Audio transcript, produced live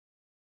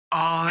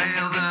All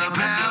hail the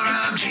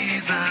power of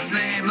Jesus'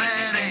 name,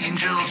 let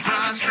angels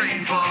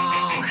prostrate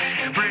fall.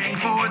 Bring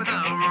forth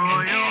the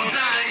royal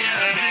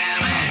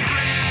diadem and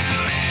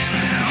crown him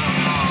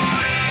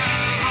Lord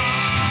of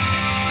all.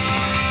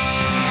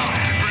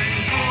 Bring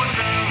forth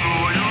the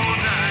royal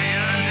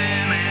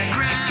diadem and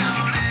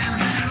crown him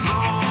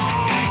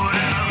Lord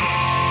of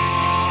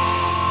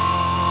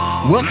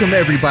all. Welcome,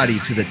 everybody,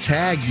 to the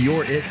Tag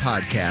Your It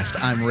podcast.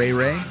 I'm Ray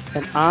Ray.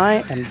 And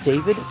I am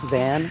David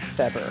Van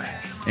Feber.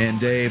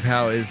 And Dave,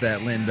 how is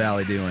that Lynn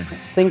Valley doing?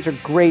 Things are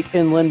great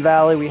in Lynn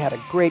Valley. We had a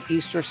great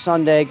Easter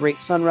Sunday, great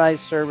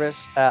sunrise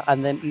service,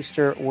 and then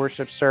Easter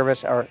worship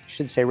service, or I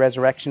should say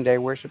Resurrection Day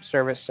worship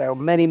service. So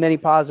many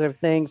positive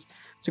things.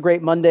 It's a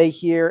great Monday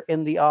here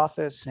in the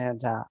office,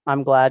 and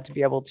I'm glad to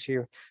be able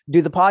to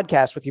do the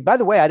podcast with you. By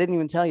the way, I didn't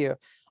even tell you,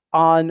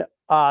 on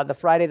the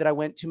Friday that I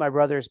went to my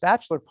brother's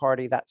bachelor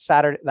party, that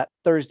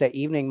Thursday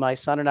evening, my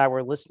son and I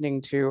were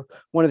listening to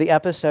one of the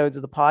episodes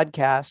of the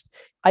podcast.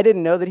 I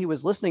didn't know that he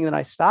was listening, and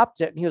I stopped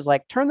it, and he was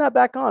like, "Turn that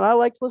back on. I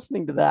liked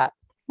listening to that."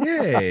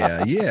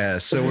 Yeah.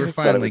 So we're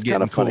finally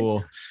getting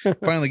cool.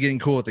 Finally getting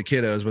cool with the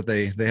kiddos, but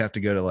they have to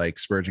go to like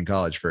Spurgeon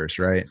College first,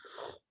 right?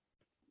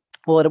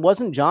 Well, it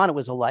wasn't John; it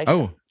was Elisha.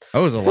 Oh, it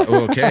was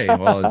okay.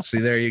 Well,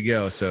 see, there you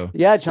go. So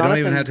yeah, Jonathan,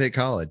 don't even have to take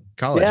college,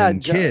 yeah,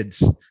 and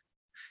kids.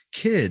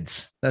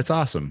 That's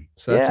awesome.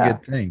 So that's a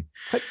good thing.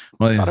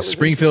 Well,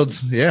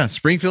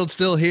 Springfield's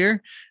still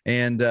here.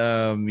 And,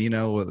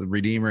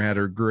 Redeemer had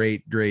a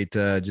great,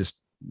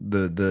 just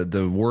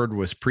the word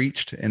was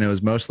preached, and it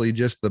was mostly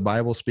just the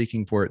Bible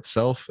speaking for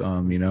itself.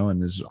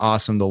 And it's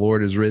awesome. The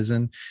Lord is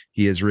risen.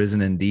 He is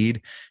risen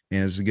indeed. And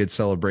it was a good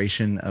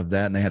celebration of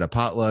that. And they had a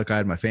potluck. I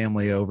had my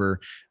family over,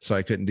 so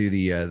I couldn't do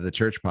the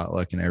church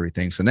potluck and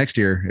everything. So next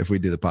year, if we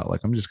do the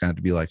potluck, I'm just going to have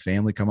to be like,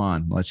 family, come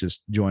on, let's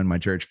just join my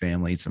church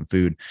family, eat some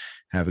food,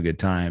 have a good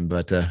time.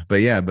 But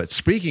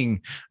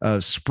speaking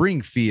of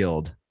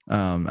Springfield,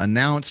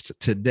 announced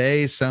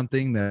today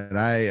something that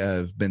I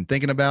have been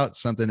thinking about.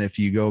 Something, if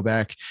you go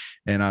back,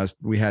 and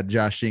we had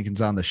Josh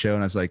Jenkins on the show,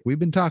 and I was like, we've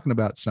been talking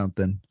about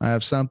something. I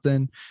have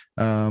something,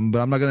 but I'm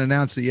not going to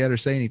announce it yet or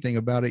say anything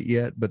about it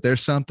yet. But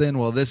there's something.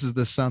 Well, this is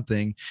the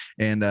something,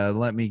 and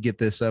let me get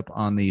this up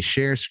on the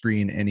share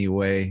screen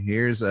anyway.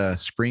 Here's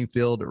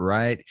Springfield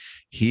right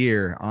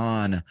here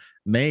on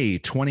May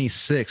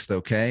 26th.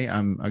 Okay.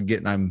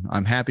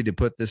 I'm happy to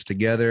put this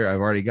together. I've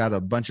already got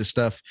a bunch of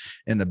stuff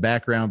in the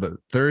background, but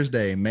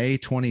Thursday, May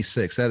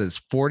 26th, that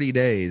is 40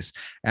 days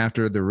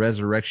after the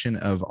resurrection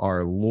of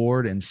our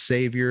Lord and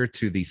Savior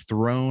to the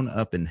throne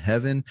up in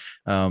heaven.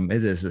 It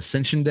is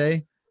Ascension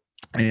Day.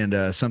 And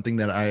something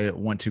that I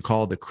want to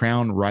call the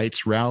Crown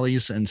Rights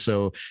rallies. And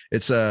so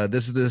this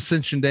is the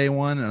Ascension Day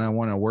one, and I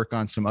want to work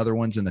on some other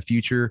ones in the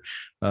future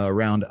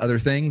around other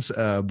things.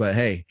 But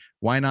hey,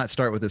 why not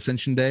start with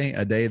Ascension Day,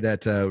 a day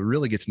that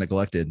really gets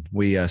neglected?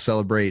 We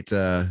celebrate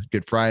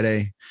Good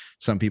Friday.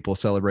 Some people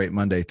celebrate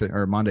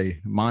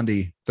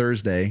Maundy,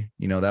 Thursday.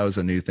 That was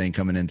a new thing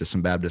coming into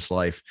some Baptist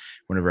life.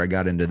 Whenever I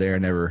got into there, I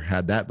never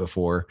had that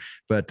before.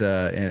 But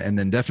and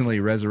then definitely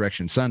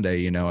Resurrection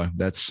Sunday.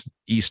 That's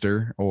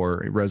Easter,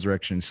 or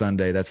Resurrection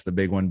Sunday. That's the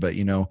big one. But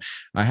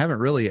I haven't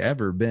really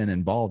ever been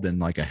involved in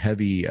like a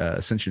heavy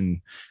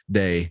Ascension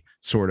Day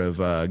sort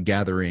of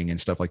gathering and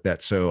stuff like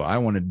that. So I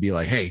wanted to be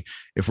like, hey,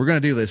 if we're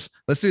going to do this,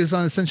 let's do this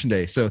on Ascension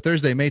Day. So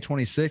Thursday, May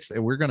 26th,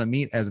 and we're going to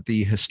meet at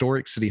the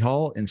historic City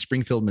Hall in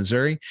Springfield,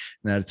 Missouri.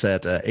 And that's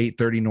at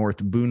 830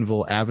 North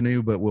Boonville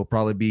Avenue, but we'll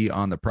probably be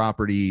on the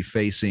property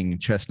facing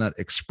Chestnut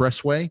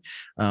Expressway.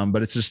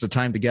 But it's just a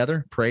time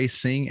together, pray,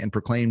 sing, and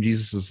proclaim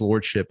Jesus'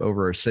 lordship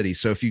over our city.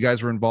 So if you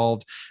guys were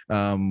involved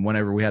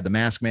whenever we had the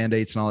mask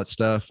mandates and all that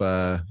stuff,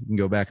 you can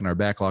go back in our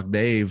backlog.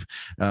 Dave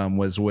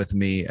was with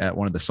me at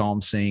one of the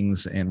psalm sings,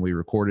 and we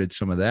recorded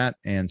some of that.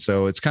 And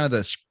so it's kind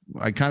of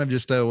I kind of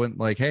just went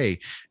like, hey,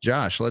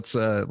 Josh, let's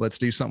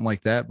do something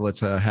like that, but let's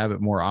have it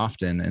more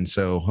often. And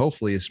so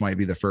hopefully this might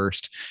be the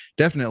first.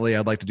 Definitely,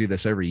 I'd like to do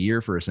this every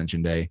year for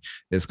Ascension Day.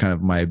 Is kind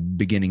of my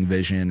beginning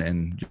vision,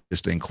 and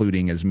just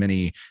including as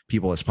many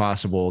people as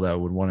possible that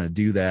would want to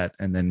do that,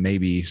 and then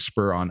maybe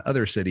spur on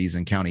other cities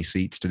and county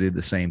seats to do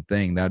the same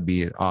thing. That'd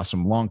be an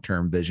awesome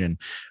long-term vision.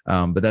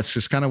 But that's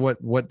just kind of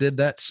what did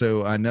that.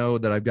 So I know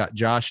that I've got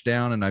Josh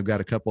down, and I've got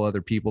a couple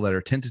other people that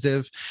are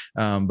tentative,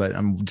 but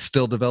I'm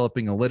still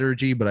developing a liturgy.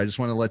 But I just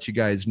want to let you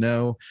guys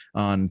know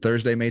on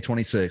Thursday, May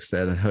 26th,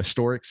 at a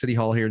historic City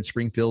Hall here in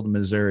Springfield,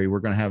 Missouri, we're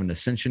going to have an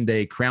Ascension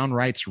Day Crown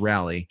Rights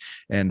rally.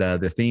 And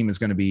the theme is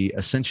going to be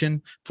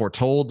Ascension,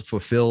 foretold,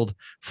 fulfilled,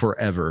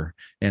 forever.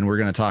 And we're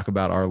going to talk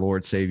about our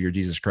Lord Savior,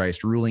 Jesus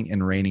Christ, ruling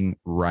and reigning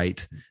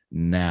right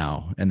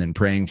now, and then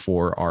praying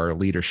for our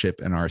leadership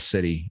in our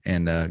city,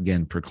 and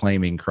again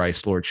proclaiming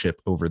Christ's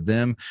lordship over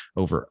them,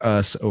 over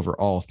us, over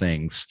all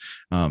things.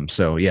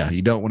 So yeah,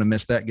 you don't want to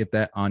miss that. Get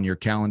that on your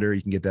calendar.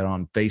 You can get that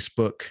on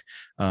Facebook,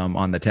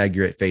 on the Tag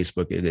Your It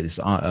Facebook. It is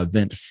an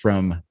event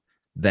from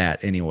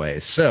that anyway.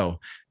 So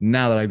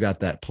now that I've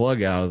got that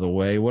plug out of the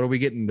way, what are we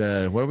going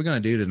to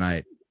do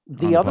tonight?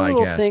 The other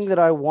little thing that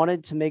I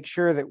wanted to make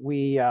sure that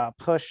we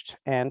pushed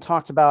and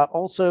talked about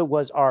also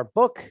was our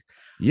book.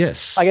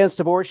 Yes. Against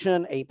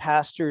Abortion, A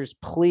Pastor's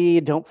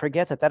Plea. Don't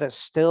forget that that is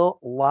still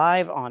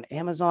live on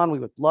Amazon. We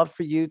would love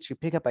for you to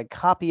pick up a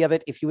copy of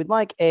it. If you would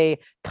like a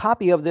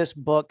copy of this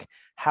book,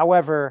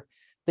 however,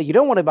 that you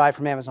don't want to buy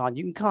from Amazon,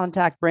 you can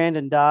contact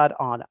Brandon Dodd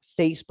on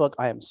Facebook.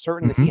 I am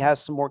certain that he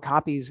has some more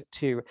copies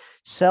to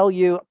sell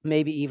you,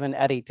 maybe even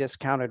at a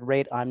discounted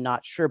rate. I'm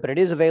not sure, but it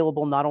is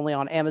available not only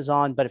on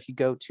Amazon, but if you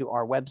go to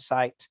our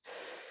website,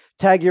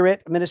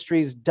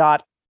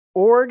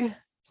 tagyouritministries.org.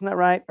 Isn't that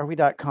right? Are we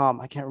 .com?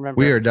 I can't remember.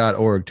 We are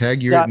 .org.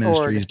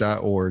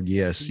 Tagyouritministries.org.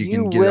 Yes, you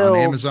can get it on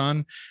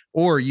Amazon,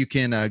 or you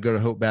can go to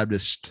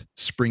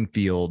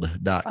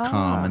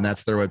hopebaptistspringfield.com, and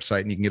that's their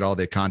website, and you can get all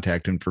the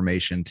contact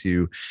information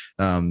to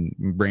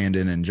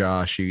Brandon and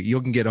Josh.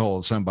 You can get a hold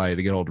of somebody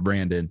to get a hold of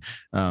Brandon.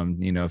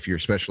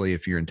 Especially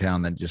if you're in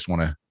town that just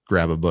want to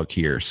grab a book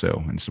here,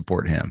 and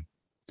support him.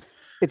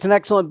 It's an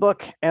excellent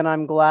book, and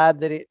I'm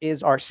glad that it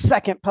is our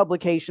second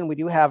publication. We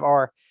do have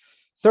our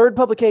third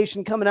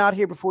publication coming out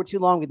here before too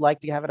long. We'd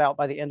like to have it out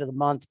by the end of the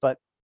month, but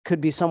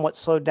could be somewhat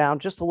slowed down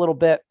just a little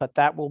bit. But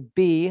that will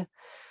be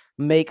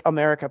Make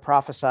America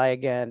Prophesy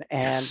Again.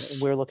 And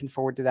we're looking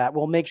forward to that.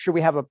 We'll make sure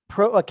we have a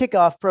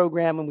kickoff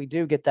program when we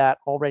do get that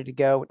all ready to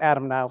go.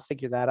 Adam and I will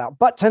figure that out.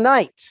 But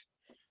tonight,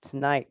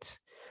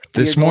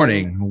 this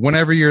morning,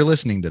 whenever you're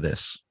listening to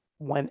this,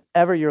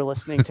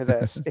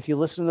 if you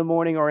listen in the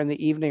morning or in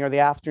the evening or the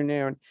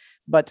afternoon,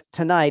 but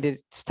tonight,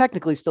 it's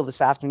technically still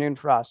this afternoon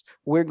for us,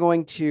 we're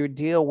going to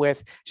deal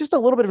with just a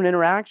little bit of an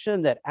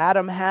interaction that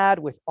Adam had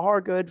with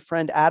our good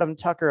friend Adam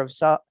Tucker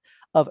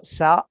of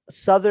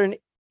Southern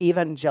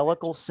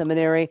Evangelical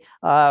Seminary.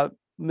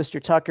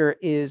 Mr. Tucker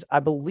is, I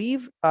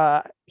believe,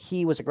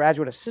 he was a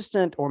graduate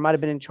assistant or might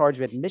have been in charge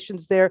of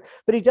admissions there,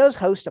 but he does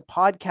host a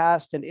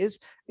podcast and is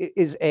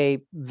a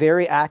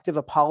very active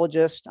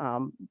apologist,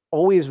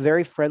 always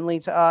very friendly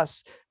to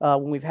us.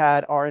 When we've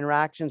had our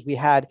interactions, we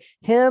had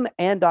him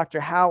and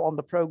Dr. Howe on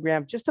the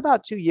program just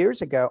about 2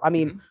 years ago. I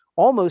mean,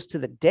 almost to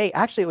the day.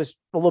 Actually, it was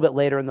a little bit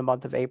later in the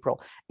month of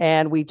April.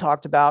 And we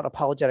talked about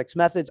apologetics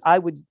methods. I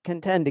would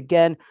contend,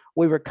 again,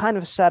 we were kind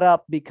of set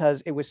up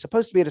because it was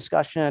supposed to be a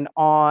discussion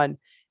on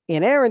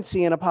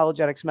inerrancy and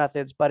apologetics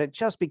methods, but it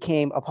just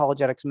became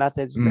apologetics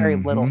methods, very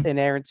little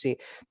inerrancy.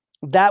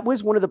 That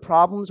was one of the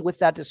problems with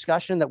that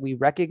discussion that we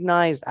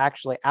recognized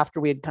actually after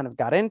we had kind of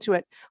got into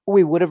it. What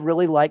we would have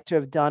really liked to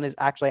have done is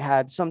actually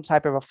had some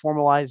type of a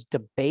formalized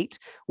debate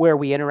where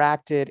we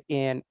interacted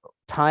in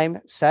time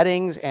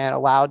settings and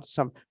allowed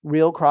some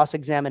real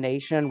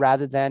cross-examination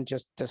rather than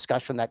just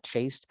discussion that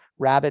chased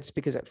rabbits,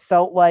 because it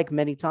felt like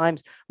many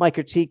times my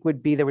critique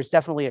would be there was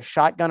definitely a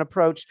shotgun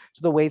approach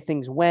to the way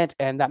things went,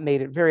 and that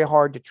made it very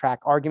hard to track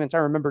arguments. I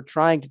remember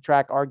trying to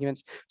track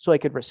arguments so I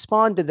could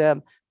respond to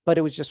them, but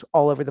it was just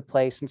all over the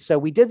place. And so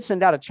we did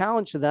send out a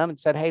challenge to them and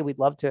said, hey, we'd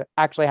love to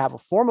actually have a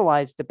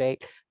formalized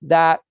debate.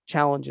 That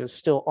challenge is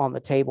still on the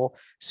table.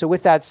 So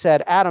with that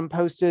said, Adam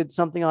posted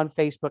something on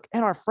Facebook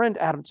and our friend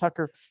Adam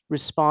Tucker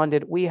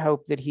responded. We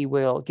hope that he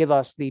will give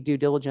us the due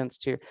diligence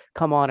to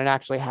come on and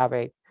actually have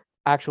a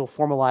actual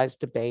formalized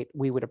debate.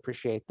 We would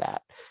appreciate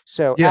that.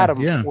 So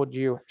Adam, would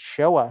you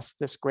show us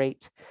this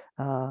great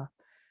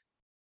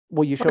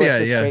will you show us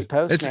this great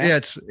post?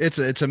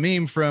 It's a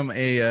meme from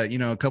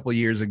a couple of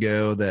years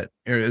ago that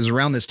it was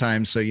around this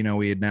time. So,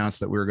 we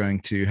announced that we were going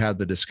to have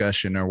the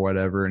discussion or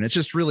whatever. And it's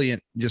just really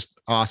just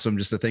awesome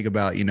just to think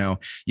about, you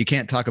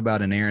can't talk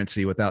about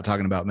inerrancy without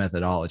talking about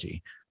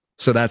methodology.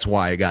 So that's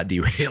why it got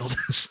derailed.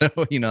 So,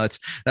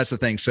 that's the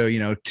thing. So,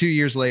 2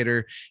 years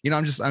later,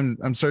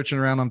 I'm searching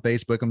around on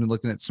Facebook. I'm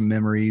looking at some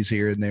memories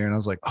here and there. And I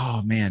was like,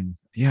 oh man,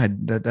 yeah, I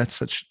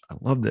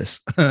love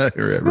this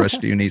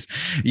Rushdoony's,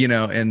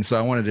 and so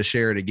I wanted to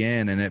share it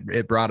again, and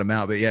it brought him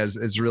out. But yeah,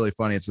 it's really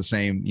funny. It's the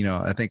same,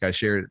 I think I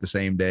shared it the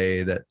same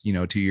day that,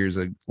 2 years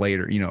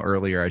later,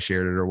 earlier I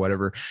shared it or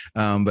whatever.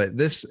 But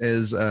this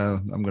is,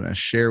 I'm going to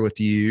share with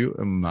you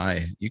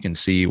you can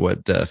see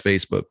what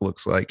Facebook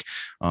looks like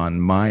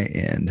on my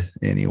end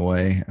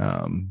anyway.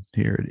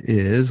 Here it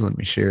is. Let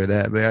me share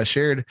that. But I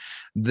shared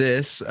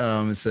this.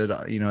 It said,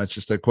 it's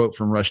just a quote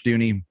from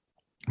Rushdoony.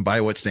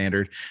 By what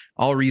standard?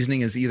 All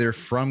reasoning is either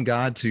from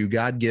God to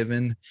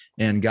God-given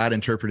and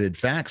God-interpreted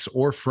facts,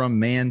 or from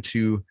man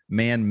to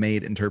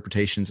man-made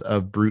interpretations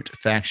of brute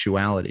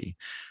factuality.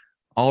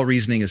 All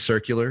reasoning is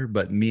circular,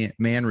 but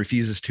man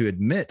refuses to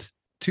admit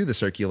to the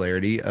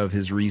circularity of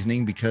his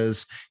reasoning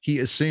because he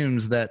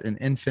assumes that an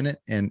infinite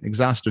and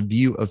exhaustive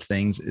view of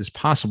things is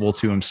possible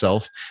to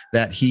himself,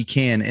 that he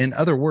can, in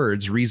other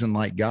words, reason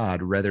like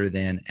God rather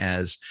than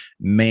as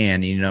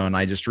man, and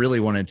I just really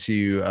wanted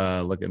to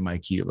look at my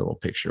cute little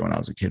picture when I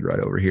was a kid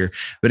right over here.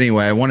 But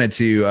anyway, I wanted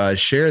to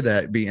share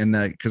that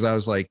because I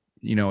was like,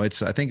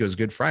 I think it was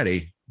Good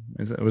Friday.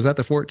 Was that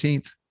the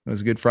 14th? It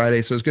was a Good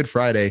Friday. So it was Good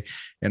Friday.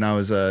 And I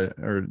was,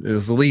 or it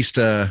was the least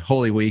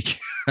Holy Week.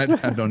 I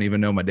don't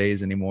even know my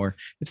days anymore.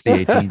 It's the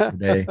 18th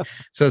today.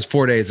 So it's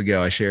 4 days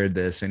ago I shared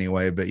this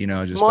anyway, but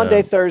just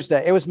Monday,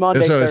 Thursday. It was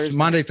Monday. So it's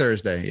Monday,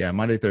 Thursday. Yeah.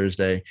 Monday,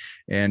 Thursday.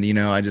 And,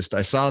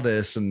 I saw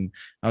this and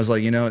I was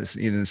like,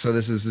 so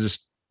this is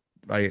just,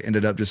 I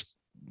ended up just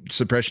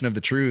suppression of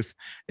the truth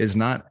is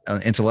not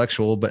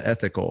intellectual, but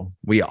ethical.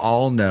 We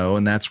all know,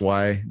 and that's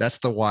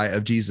the why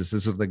of Jesus.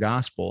 This is the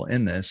gospel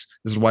in this.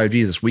 This is why of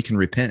Jesus. We can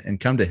repent and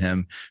come to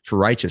him for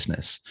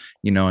righteousness.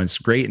 And it's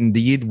great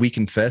indeed. We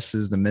confess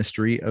is the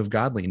mystery of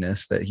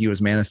godliness, that he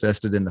was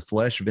manifested in the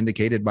flesh,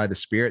 vindicated by the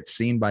Spirit,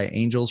 seen by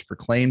angels,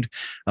 proclaimed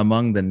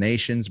among the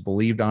nations,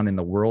 believed on in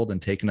the world,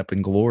 and taken up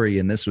in glory.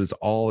 And this was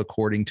all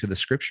according to the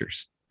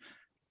scriptures,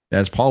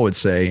 as Paul would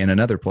say in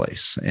another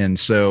place. And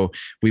so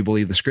we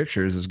believe the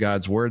scriptures is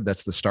God's word.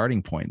 That's the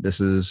starting point. This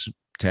is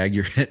tag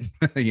your hit,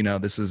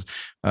 this is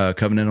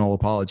covenantal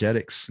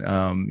apologetics,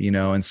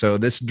 and so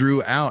this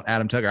drew out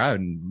Adam Tucker. I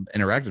hadn't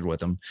interacted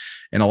with him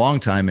in a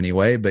long time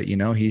anyway, but,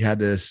 he had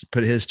to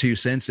put his 2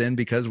 cents in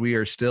because we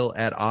are still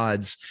at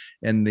odds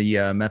in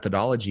the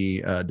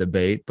methodology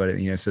debate. But,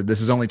 so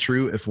this is only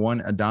true if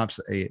one adopts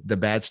the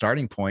bad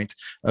starting point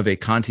of a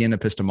Kantian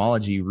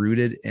epistemology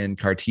rooted in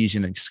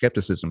Cartesian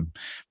skepticism.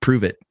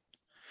 Prove it.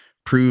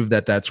 Prove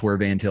that that's where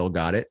Van Til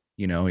got it.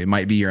 It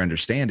might be your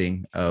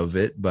understanding of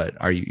it, but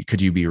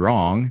could you be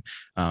wrong?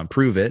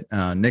 Prove it.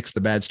 Nix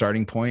the bad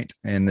starting point,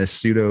 and this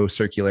pseudo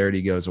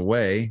circularity goes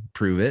away.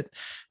 Prove it.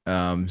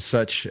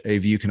 Such a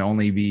view can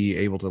only be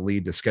able to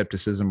lead to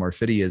skepticism or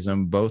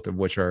fideism, both of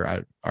which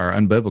are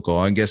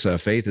unbiblical. I guess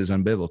faith is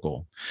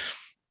unbiblical.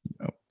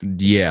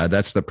 Yeah,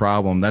 that's the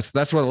problem. That's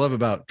what I love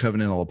about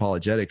covenantal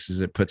apologetics, is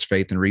it puts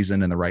faith and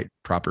reason in the right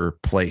proper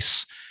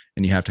place.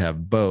 And you have to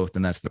have both.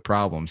 And that's the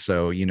problem.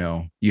 So,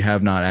 you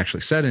have not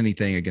actually said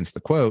anything against the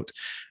quote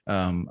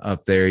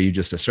up there. You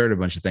just assert a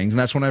bunch of things. And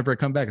that's whenever I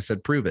come back, I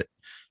said, prove it.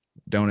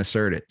 Don't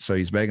assert it. So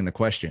he's begging the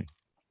question.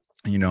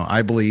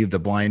 I believe the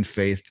blind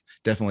faith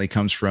definitely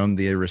comes from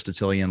the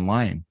Aristotelian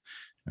line.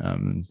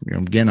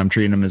 Again, I'm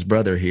treating him as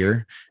brother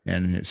here.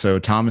 And so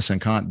Thomas and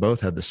Kant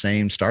both had the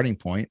same starting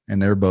point, and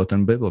they're both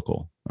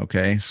unbiblical.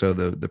 Okay. So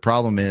the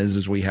problem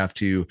is we have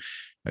to,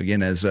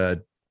 again, as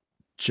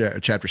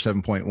chapter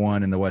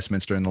 7.1 in the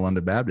Westminster and the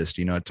London Baptist,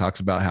 it talks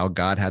about how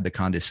God had to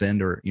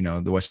condescend, or,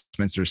 the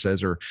Westminster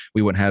says, or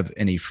we wouldn't have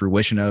any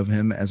fruition of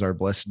him as our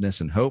blessedness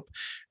and hope.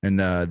 And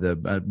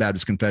the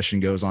Baptist Confession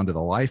goes on to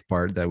the life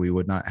part, that we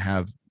would not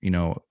have,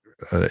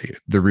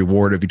 the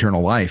reward of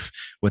eternal life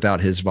without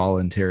his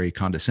voluntary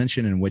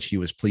condescension, in which he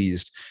was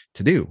pleased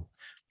to do.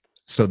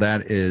 So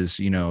that is,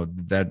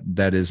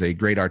 that is a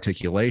great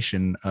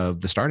articulation of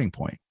the starting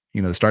point.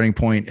 The starting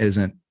point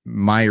isn't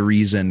my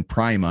reason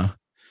prima.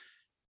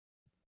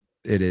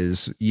 It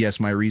is, yes,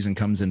 my reason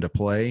comes into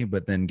play,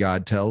 but then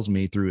God tells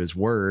me through his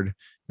word,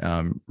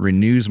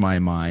 renews my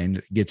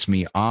mind, gets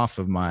me off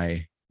of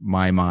my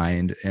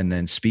mind, and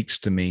then speaks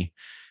to me.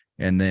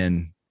 And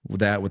then with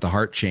the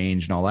heart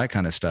change and all that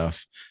kind of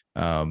stuff,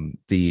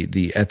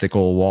 the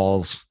ethical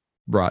walls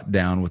brought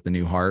down with the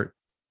new heart,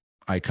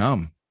 I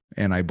come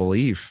and I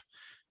believe.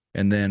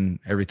 And then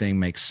everything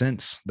makes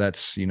sense.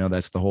 That's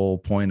the whole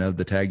point of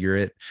the tag you're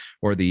it,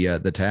 or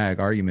the tag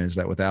argument, is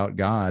that without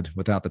God,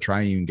 without the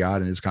triune God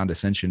and his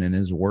condescension and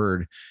his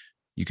word,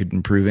 you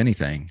couldn't prove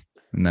anything.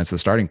 And that's the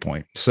starting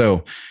point.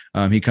 So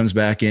he comes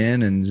back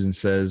in and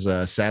says,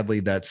 sadly,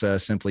 that's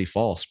simply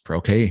false.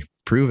 Okay,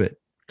 prove it.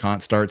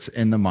 Kant starts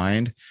in the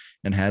mind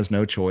and has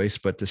no choice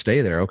but to stay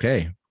there.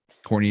 Okay.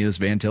 Cornelius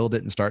Van Til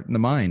didn't start in the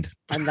mind.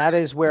 And that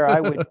is where I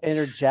would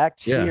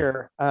interject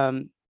here.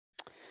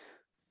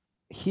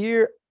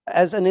 Here,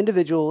 as an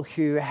individual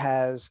who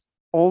has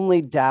only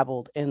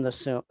dabbled in the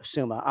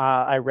Summa,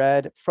 I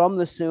read from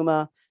the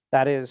Summa.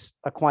 That is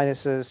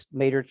Aquinas's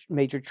major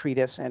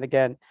treatise. And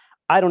again,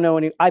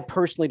 I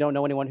personally don't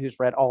know anyone who's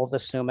read all of the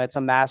Summa. It's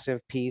a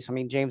massive piece. I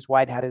mean, James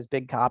White had his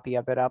big copy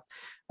of it up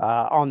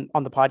on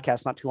the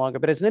podcast not too long ago.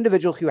 But as an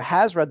individual who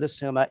has read the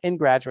Summa in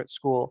graduate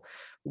school,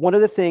 one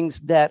of the things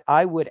that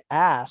I would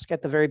ask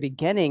at the very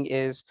beginning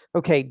is,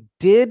 okay,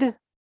 did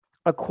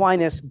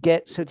Aquinas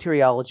get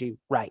soteriology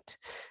right?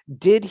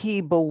 Did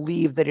he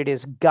believe that it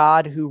is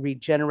God who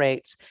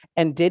regenerates?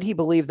 And did he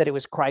believe that it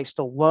was Christ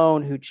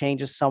alone who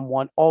changes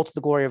someone all to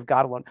the glory of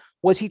God alone?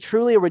 Was he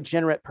truly a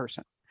regenerate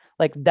person?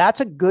 Like,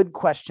 that's a good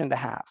question to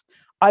have.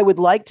 I would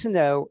like to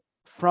know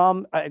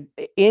from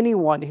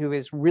anyone who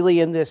is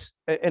really in this,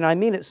 and I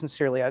mean it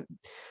sincerely,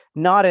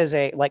 not as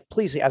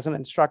as an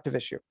instructive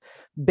issue,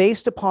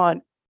 based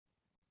upon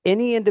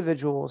any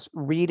individual's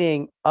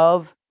reading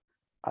of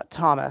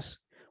Thomas.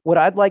 What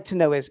I'd like to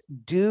know is,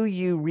 do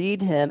you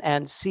read him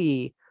and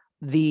see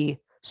the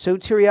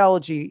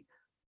soteriology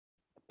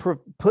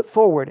put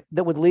forward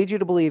that would lead you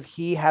to believe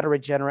he had a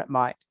regenerate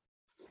mind?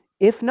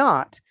 If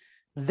not,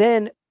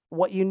 then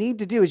what you need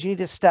to do is you need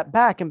to step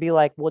back and be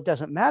like, well, it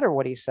doesn't matter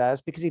what he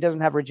says because he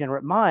doesn't have a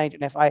regenerate mind.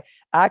 And if I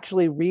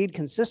actually read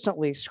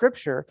consistently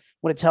scripture,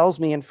 when it tells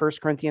me in 1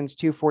 Corinthians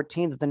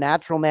 2:14 that the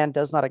natural man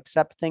does not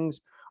accept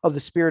things of the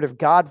Spirit of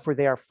God, for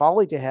they are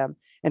folly to him,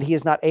 and he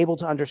is not able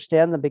to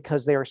understand them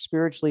because they are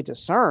spiritually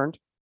discerned.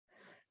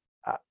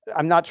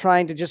 I'm not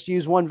trying to just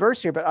use one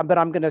verse here, but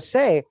I'm going to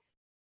say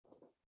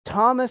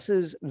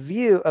Thomas's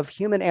view of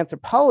human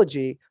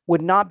anthropology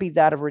would not be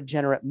that of a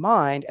regenerate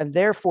mind, and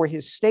therefore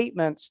his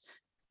statements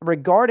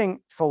regarding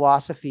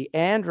philosophy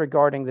and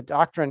regarding the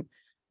doctrine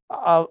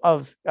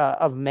of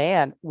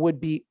man would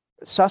be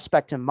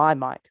suspect in my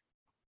mind.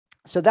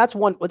 So that's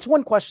one. It's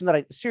one question that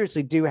I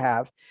seriously do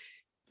have.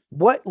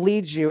 What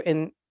leads you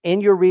in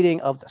your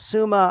reading of the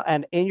Summa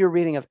and in your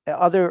reading of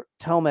other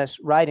Thomist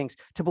writings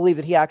to believe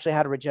that he actually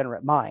had a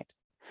regenerate mind?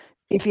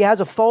 If he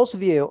has a false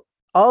view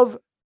of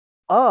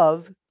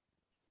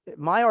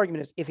my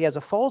argument is, if he has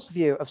a false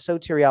view of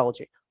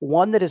soteriology,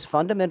 one that is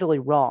fundamentally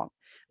wrong,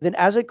 then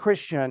as a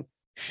Christian,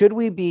 should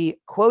we be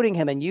quoting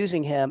him and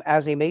using him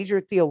as a major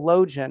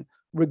theologian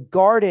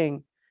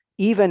regarding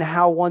even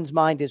how one's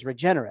mind is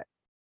regenerate?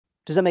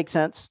 Does that make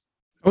sense?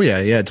 Oh yeah,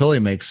 it totally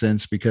makes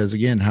sense, because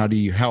again,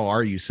 how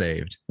are you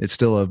saved? It's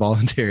still a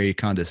voluntary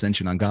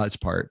condescension on God's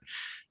part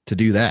to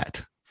do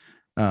that,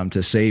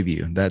 to save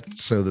you.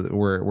 That's so that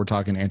we're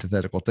talking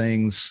antithetical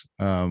things.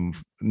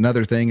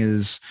 Another thing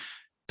is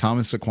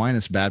Thomas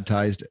Aquinas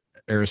baptized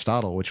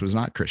Aristotle, which was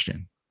not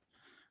Christian.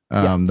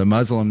 The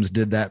Muslims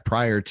did that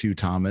prior to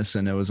Thomas,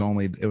 and it was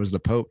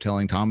the Pope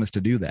telling Thomas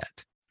to do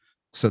that.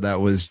 So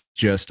that was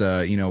just,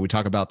 we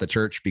talk about the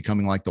church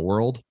becoming like the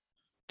world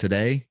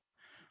today.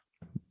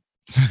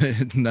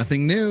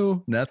 nothing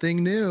new,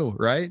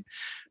 right?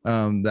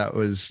 That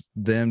was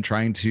them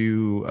trying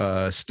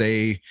to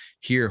stay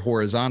here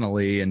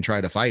horizontally and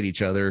try to fight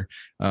each other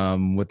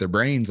with their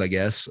brains, I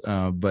guess.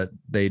 But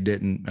they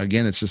didn't.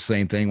 Again, it's the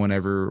same thing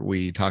whenever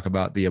we talk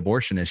about the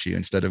abortion issue.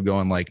 Instead of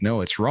going like,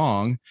 no, it's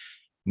wrong.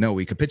 No,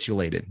 we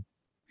capitulated.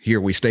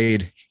 Here we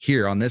stayed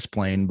here on this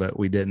plane, but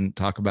we didn't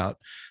talk about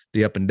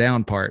the up and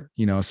down part,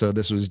 so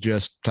this was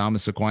just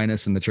Thomas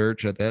Aquinas and the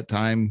church at that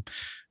time,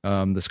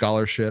 the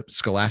scholarship,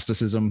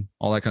 scholasticism,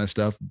 all that kind of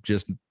stuff,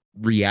 just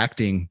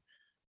reacting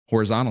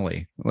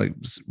horizontally. Like,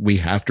 we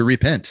have to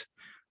repent.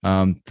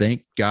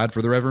 Thank God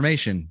for the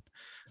Reformation.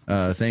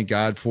 Thank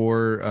God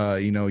for,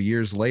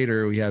 years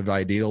later, we have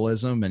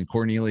idealism, and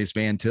Cornelius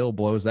Van Til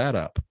blows that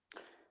up.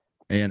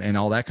 And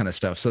all that kind of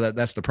stuff. So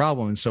that's the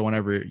problem. And so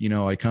whenever,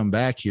 I come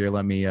back here,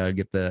 let me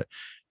get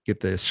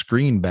the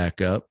screen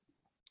back up.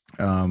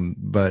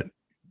 Let's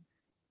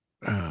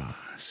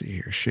see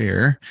here,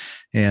 share.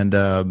 And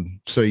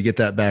so you get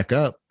that back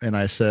up. And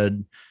I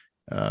said,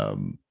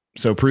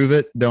 so prove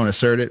it, don't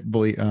assert it.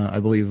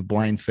 I believe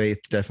blind faith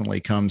definitely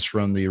comes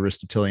from the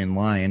Aristotelian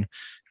line.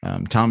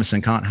 Thomas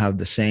and Kant have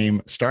the same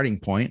starting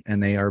point,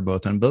 and they are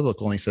both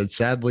unbiblical. And he said,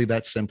 sadly,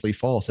 that's simply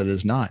false. It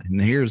is not.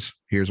 And here's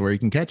where you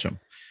can catch them.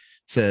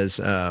 Says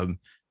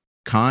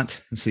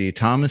Kant,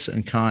 Thomas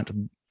and Kant,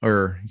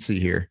 or let's see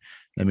here.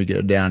 Let me get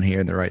it down here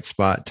in the right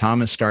spot.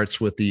 Thomas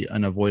starts with the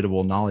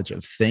unavoidable knowledge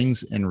of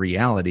things in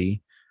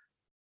reality.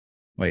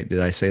 Wait, did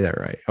I say that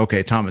right?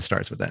 Okay, Thomas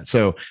starts with that.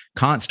 So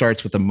Kant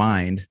starts with the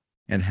mind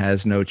and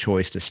has no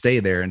choice to stay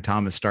there. And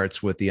Thomas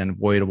starts with the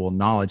unavoidable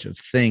knowledge of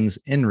things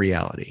in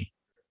reality,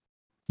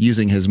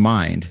 using his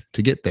mind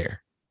to get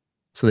there.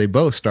 So they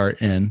both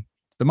start in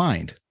the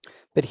mind.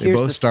 But here's they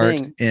both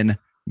start in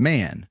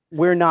man.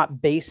 We're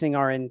not basing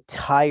our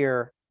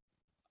entire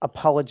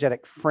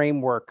apologetic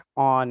framework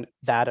on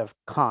that of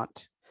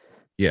Kant.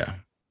 Yeah.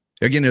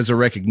 Again, there's a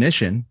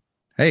recognition.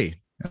 Hey,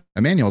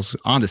 Emmanuel's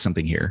onto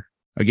something here.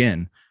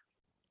 Again,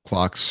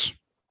 clocks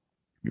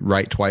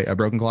right twice. A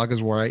broken clock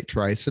is right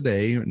twice a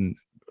day. And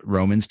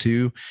Romans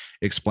 2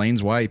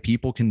 explains why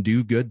people can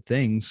do good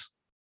things.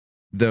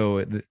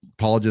 Though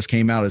Paul just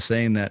came out as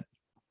saying that,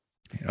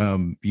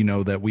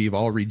 that we've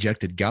all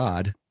rejected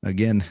God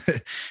again.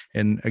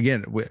 And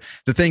again,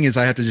 the thing is,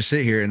 I have to just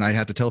sit here and I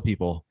have to tell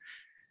people,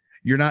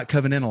 you're not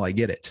covenantal. I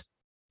get it.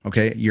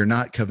 Okay. You're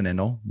not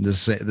covenantal.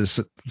 This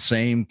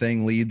same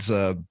thing leads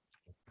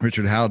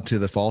Richard Howard to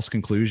the false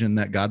conclusion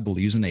that God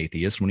believes in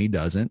atheists when he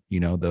doesn't.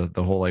 The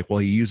whole like, well,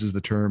 he uses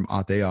the term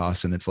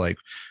atheos, and it's like,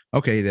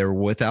 okay, they're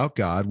without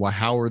God. Why?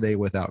 How are they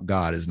without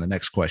God is the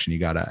next question you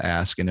got to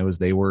ask. And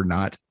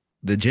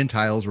the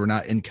Gentiles were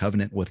not in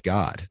covenant with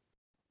God.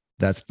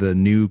 That's the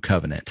new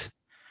covenant.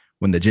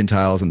 When the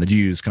Gentiles and the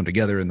Jews come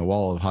together and the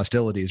wall of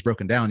hostility is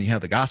broken down, you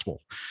have the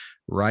gospel,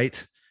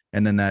 right?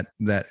 And then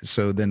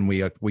so then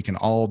we can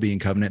all be in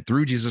covenant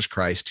through Jesus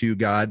Christ to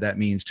God. That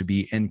means to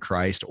be in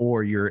Christ,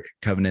 or you're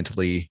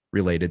covenantally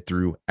related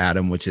through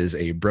Adam, which is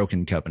a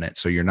broken covenant.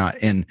 So you're not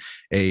in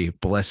a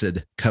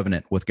blessed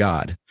covenant with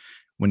God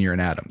when you're in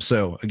Adam.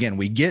 So again,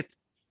 we get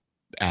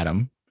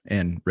Adam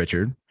and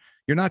Richard,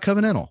 you're not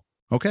covenantal.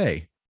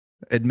 Okay.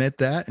 Admit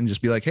that and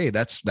just be like, hey,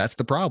 that's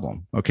the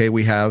problem. Okay.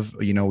 We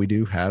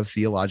do have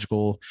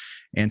theological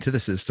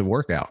antithesis to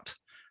work out.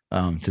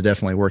 To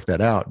definitely work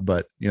that out.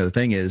 But, the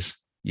thing is,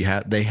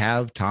 they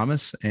have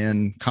Thomas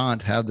and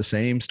Kant have the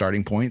same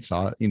starting points.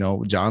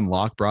 John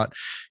Locke got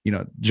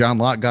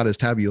his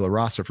tabula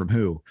rasa from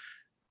who?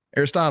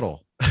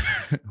 Aristotle.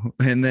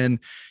 And then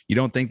you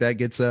don't think that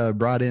gets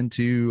brought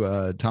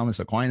into Thomas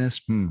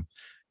Aquinas.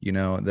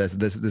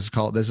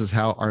 This is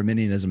how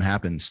Arminianism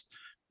happens,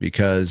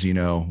 because,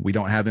 we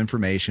don't have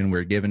information.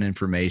 We're given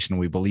information.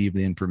 We believe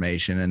the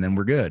information, and then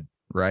we're good.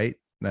 Right.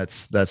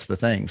 That's the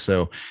thing.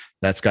 So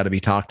that's got to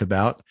be talked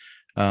about.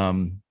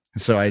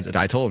 So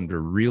I told him to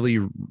really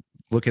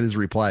look at his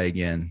reply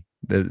again,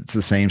 that it's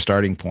the same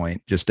starting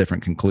point, just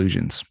different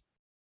conclusions.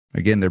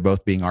 Again, they're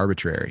both being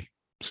arbitrary.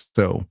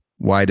 So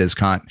why does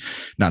Kant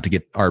not to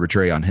get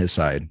arbitrary on his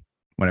side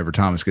whenever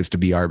Thomas gets to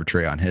be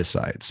arbitrary on his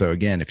side? So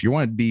again, if you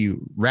want to be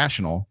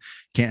rational,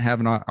 can't have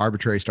an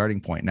arbitrary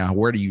starting point. Now,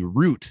 where do you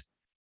root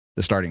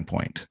the starting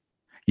point?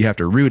 You have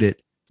to root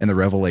it in the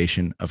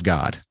revelation of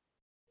God.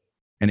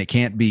 And it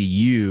can't be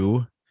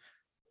you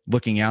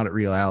looking out at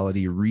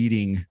reality,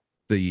 reading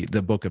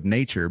the book of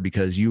nature,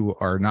 because you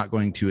are not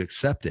going to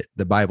accept it.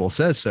 The Bible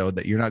says so,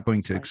 that you're not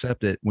going to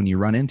accept it when you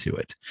run into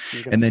it.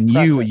 And then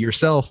you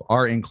yourself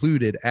are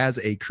included as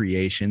a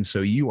creation.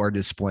 So you are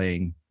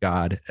displaying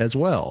God as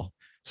well.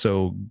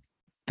 So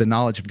the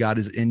knowledge of God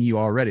is in you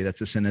already. That's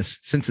the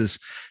sensus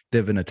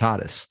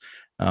divinitatis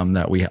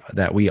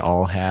that we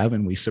all have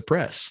and we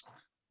suppress.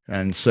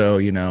 And so,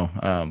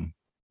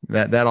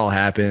 that all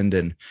happened.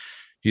 And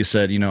he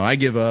said, I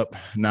give up.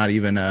 I'm not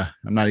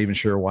even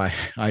sure why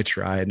I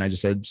tried. And I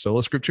just said,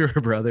 sola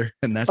scriptura, brother.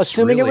 And that's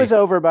assuming it was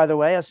over, by the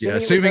way.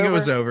 Assuming it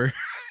was over,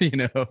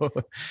 and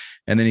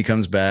then he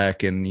comes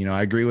back and,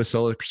 I agree with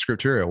sola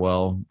scriptura.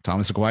 Well,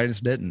 Thomas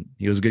Aquinas didn't.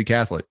 He was a good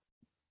Catholic.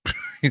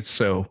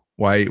 So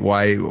why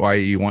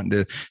you wanting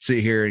to sit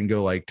here and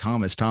go like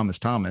Thomas?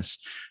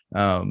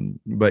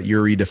 But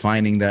you're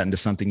redefining that into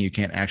something you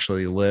can't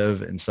actually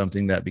live, and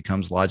something that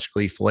becomes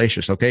logically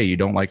fallacious. Okay. You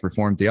don't like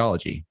Reformed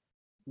theology.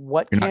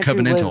 What can't you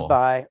live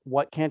by?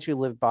 What can't you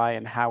live by,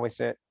 and how is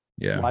it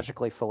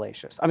logically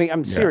fallacious? I mean,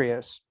 I'm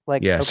serious.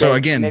 Like, okay, so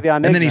again, maybe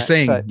I'm and then he's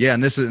saying, but...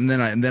 and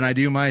then I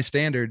do my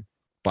standard.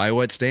 By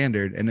what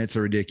standard? And it's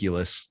a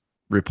ridiculous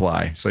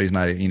reply. So he's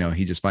not,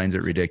 he just finds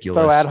it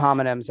ridiculous. So ad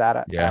hominems at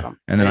it. Yeah.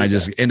 And then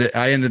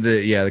I ended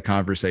the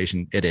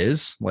conversation. It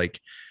is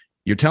like,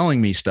 you're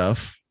telling me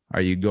stuff.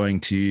 Are you going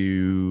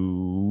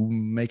to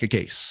make a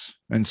case?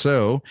 And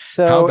so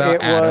how about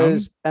it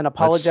was an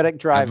apologetic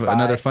drive-by.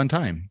 Another fun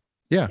time.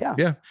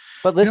 Yeah.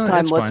 But this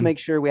time, let's make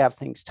sure we have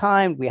things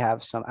timed. We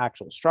have some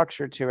actual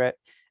structure to it,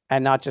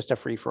 and not just a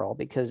free-for-all,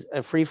 because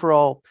a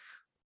free-for-all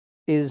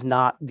is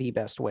not the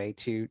best way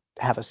to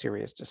have a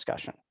serious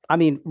discussion. I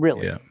mean,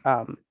 really,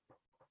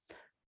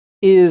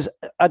 is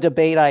a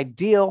debate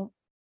ideal?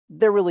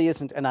 There really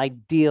isn't an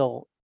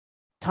ideal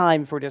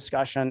time for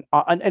discussion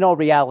in all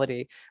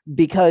reality,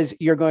 because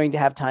you're going to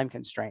have time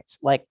constraints.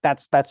 Like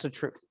that's the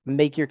truth.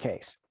 Make your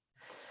case.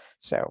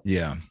 So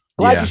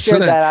glad you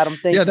shared that, Adam.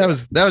 Thank you.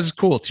 That was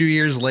cool. 2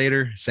 years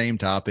later, same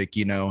topic,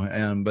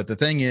 but the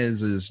thing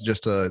is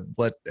just to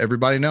let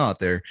everybody know out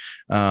there,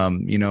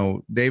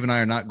 Dave and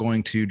I are not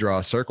going to draw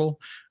a circle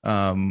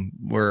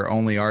where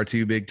only our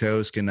two big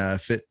toes can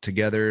fit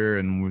together,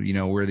 and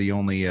we're the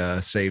only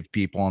saved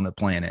people on the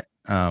planet.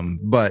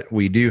 But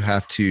we do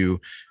have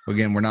to,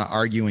 again, we're not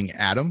arguing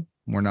Adam.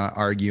 We're not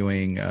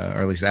arguing, or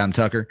at least Adam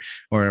Tucker,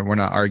 or we're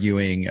not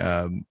arguing,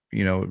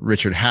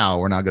 Richard Howe.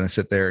 We're not going to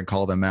sit there and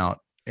call them out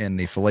in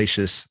the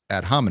fallacious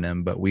ad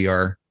hominem, but we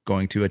are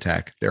going to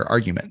attack their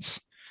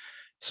arguments.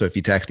 So if you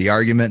attack the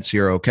arguments,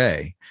 you're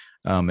okay.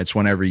 It's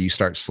whenever you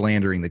start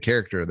slandering the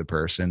character of the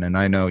person. And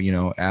I know,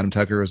 Adam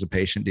Tucker was a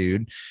patient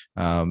dude.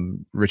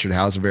 Richard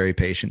Howe's a very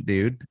patient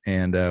dude.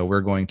 And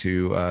we're going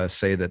to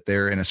say that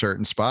they're in a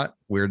certain spot.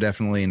 We're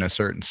definitely in a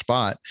certain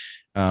spot.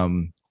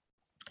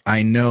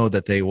 I know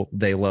that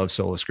they love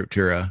sola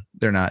scriptura.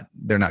 They're not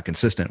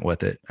consistent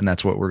with it. And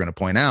that's what we're going to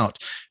point out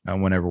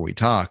whenever we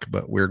talk,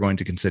 but we're going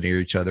to consider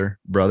each other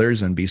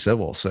brothers and be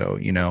civil. So,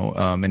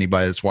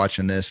 anybody that's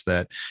watching this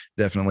that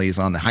definitely is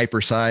on the hyper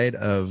side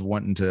of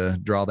wanting to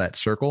draw that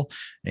circle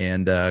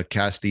and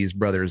cast these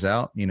brothers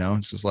out,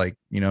 it's just like,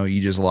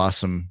 you just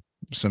lost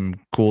some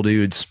cool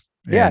dudes.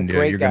 And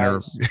you're gonna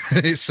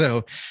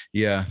so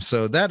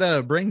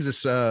that brings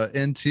us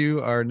into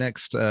our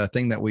next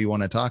thing that we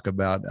want to talk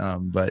about,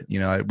 but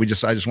I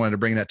just wanted to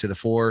bring that to the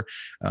fore.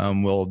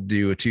 We'll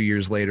do a 2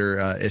 years later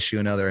issue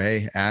another,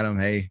 hey Adam,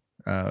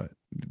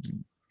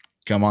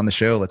 come on the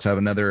show, let's have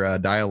another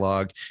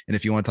dialogue, and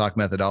if you want to talk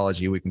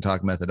methodology, we can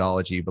talk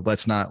methodology, but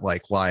let's not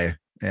like lie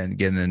and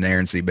get an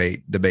inerrancy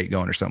debate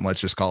going or something.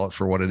 Let's just call it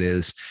for what it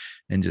is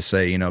and just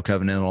say,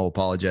 covenantal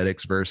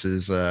apologetics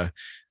versus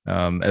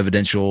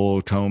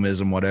evidential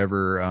Thomism,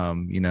 whatever,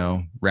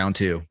 round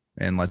two,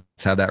 and let's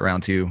have that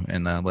round two,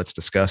 and let's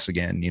discuss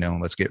again,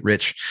 let's get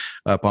Rich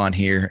up on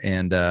here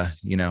and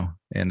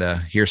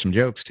hear some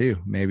jokes too.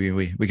 Maybe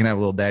we can have a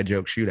little dad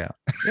joke shootout.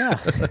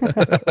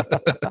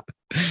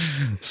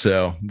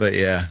 So, but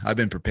yeah, I've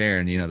been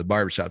preparing, the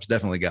barbershop's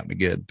definitely got me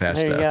good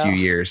past few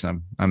years.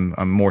 I'm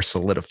more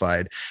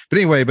solidified, but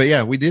anyway,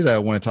 we did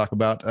want to talk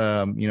about,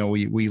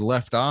 we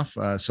left off.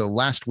 So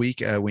last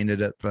week we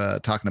ended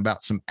up talking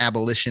about some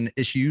abolition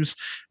issues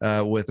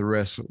with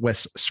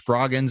Wes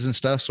Scroggins and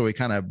stuff. So we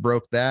kind of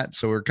broke that.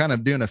 So we're kind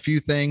of doing a few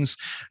things,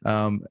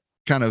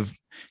 kind of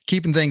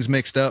keeping things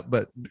mixed up,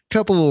 but a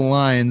couple of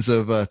lines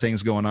of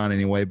things going on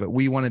anyway. But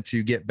we wanted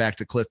to get back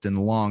to Clifton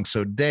Long.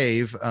 So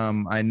Dave,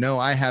 I know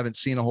I haven't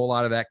seen a whole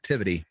lot of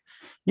activity.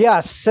 Yeah.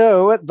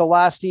 So the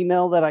last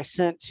email that I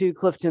sent to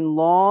Clifton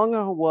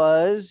Long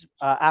was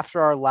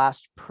after our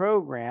last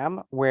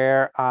program,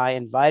 where I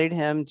invited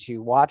him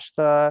to watch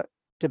the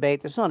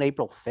debate. This is on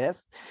April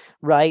 5th,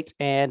 right?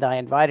 And I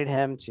invited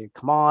him to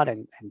come on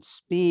and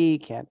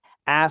speak and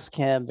ask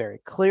him very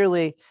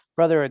clearly,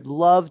 brother, I'd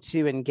love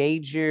to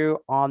engage you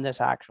on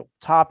this actual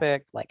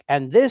topic.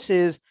 And this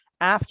is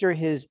after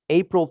his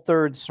April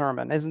 3rd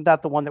sermon. Isn't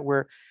that the one that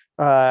we're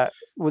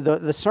with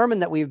the sermon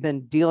that we've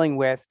been dealing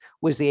with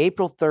was the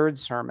April 3rd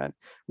sermon,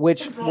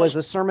 which was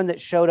a sermon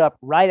that showed up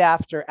right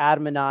after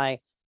Adam and I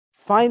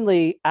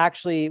finally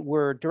actually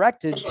were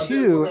directed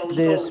to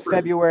this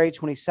February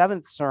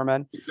 27th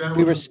sermon.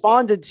 We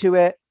responded to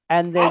it,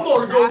 and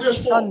then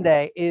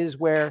Sunday is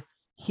where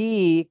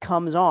he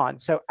comes on.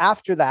 So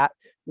after that,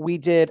 we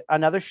did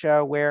another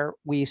show where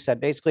we said,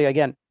 basically,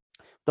 again,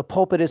 the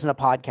pulpit isn't a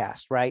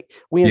podcast, right?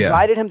 We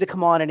invited him to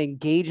come on and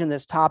engage in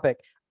this topic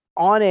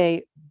in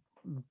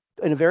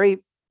a very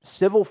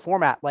civil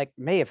format. Like,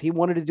 hey, if he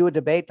wanted to do a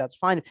debate, that's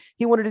fine. If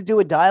he wanted to do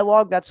a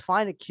dialogue, that's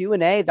fine. A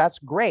Q&A, that's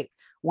great.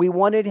 We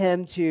wanted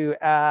him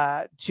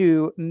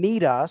to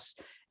meet us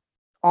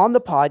on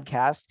the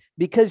podcast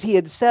because he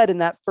had said in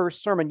that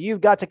first sermon, you've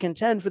got to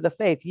contend for the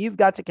faith. You've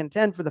got to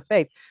contend for the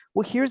faith.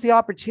 Well, here's the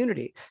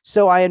opportunity.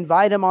 So I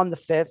invite him on the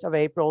 5th of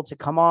April to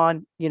come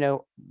on,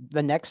 the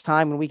next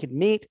time when we could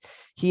meet.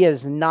 He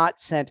has not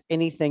sent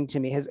anything to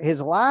me.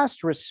 His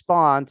last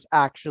response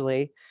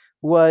actually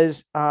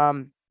was,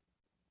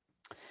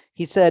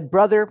 he said,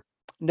 brother,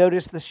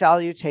 notice the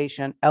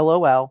salutation,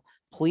 LOL.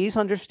 Please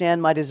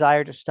understand my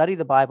desire to study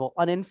the Bible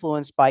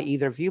uninfluenced by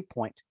either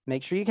viewpoint.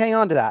 Make sure you hang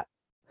on to that.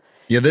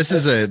 Yeah, that's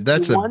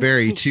a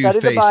very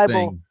two-faced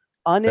thing.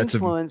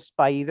 Uninfluenced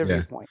by either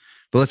viewpoint.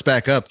 But let's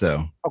back up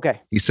though.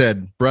 Okay. He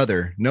said,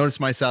 brother,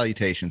 notice my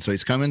salutation. So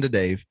he's coming to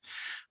Dave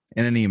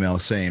in an email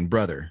saying,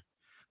 brother,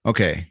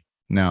 okay,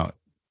 now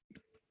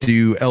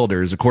do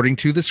elders, according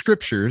to the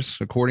scriptures,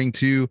 according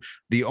to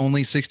the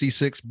only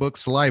 66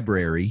 books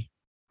library,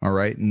 all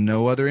right,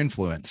 no other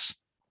influence,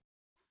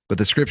 but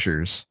the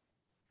scriptures,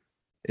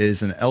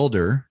 is an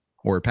elder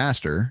or a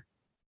pastor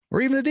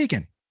or even a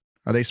deacon,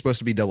 are they supposed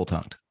to be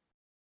double-tongued?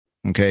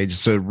 Okay,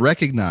 so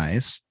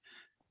recognize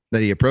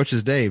that he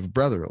approaches Dave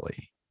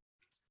brotherly.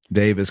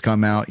 Dave has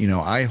come out,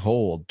 I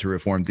hold to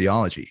Reformed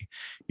theology.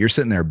 You're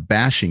sitting there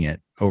bashing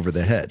it over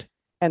the head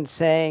and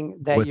saying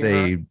that with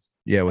a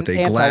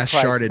glass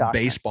sharded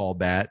doctrine. baseball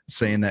bat,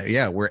 saying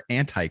that, we're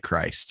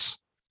antichrists.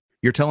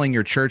 You're telling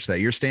your church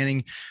that you're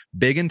standing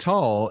big and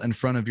tall in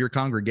front of your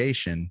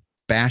congregation,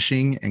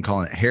 bashing and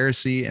calling it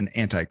heresy and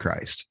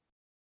antichrist.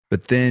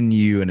 But then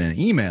you, in an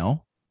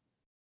email,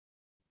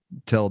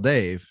 tell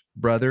Dave,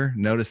 brother,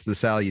 notice the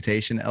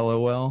salutation,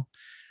 LOL.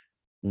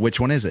 Which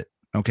one is it?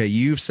 Okay,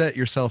 you've set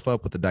yourself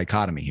up with a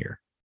dichotomy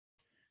here.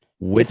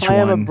 Which if I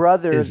am one a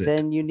brother, is it?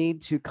 Then you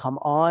need to come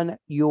on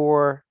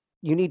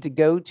you need to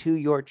go to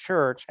your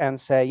church and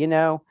say,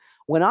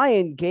 when I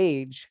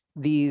engage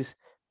these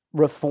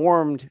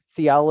Reformed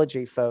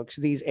theology folks,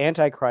 these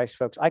antichrist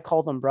folks, I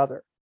call them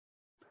brother.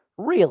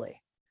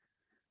 Really?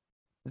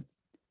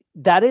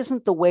 That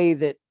isn't the way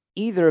that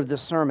either of the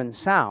sermons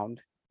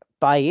sound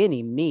by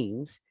any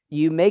means.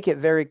 You make it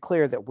very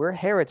clear that we're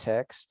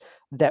heretics,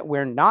 that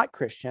we're not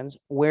Christians,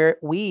 where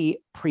we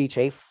preach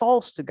a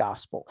false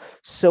gospel.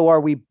 So are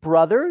we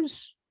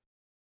brothers,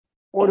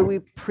 or do we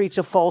preach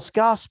a false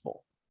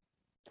gospel?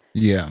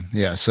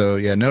 Yeah. So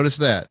notice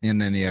that.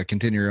 And then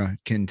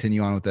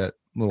continue on with that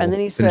little and then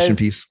he finishing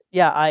says,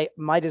 piece.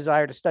 My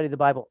desire to study the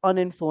Bible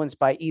uninfluenced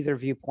by either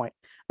viewpoint,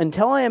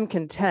 until I am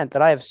content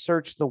that I have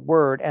searched the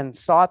word and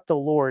sought the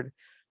Lord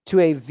to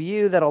a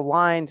view that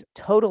aligns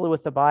totally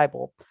with the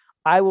Bible,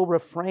 I will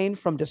refrain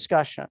from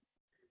discussion.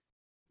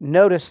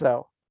 Notice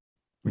though.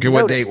 Okay,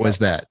 what date was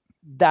that?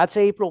 That's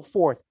April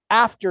 4th,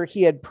 after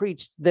he had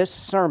preached this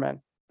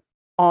sermon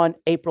on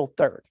April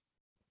 3rd.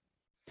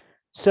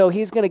 So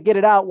he's going to get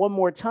it out one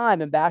more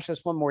time and bash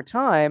us one more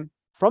time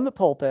from the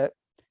pulpit.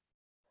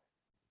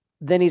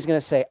 Then he's going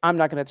to say, I'm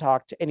not going to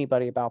talk to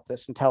anybody about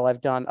this until I've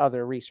done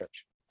other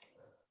research.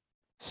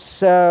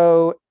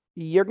 So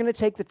you're going to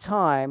take the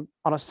time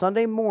on a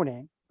Sunday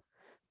morning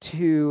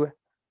to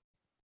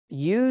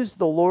use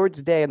the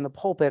Lord's Day in the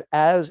pulpit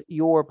as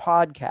your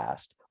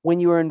podcast. When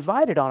you are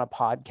invited on a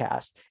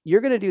podcast,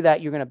 you're going to do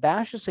that. You're going to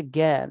bash us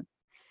again.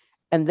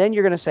 And then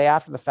you're going to say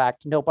after the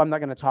fact, nope, I'm not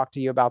going to talk to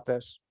you about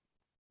this.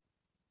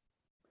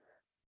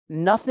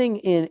 Nothing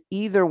in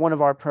either one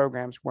of our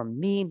programs were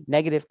mean,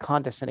 negative,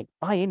 condescending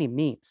by any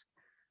means.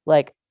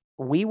 Like,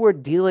 we were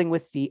dealing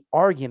with the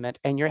argument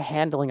and your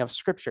handling of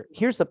scripture.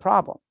 Here's the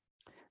problem.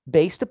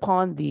 Based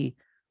upon the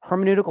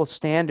hermeneutical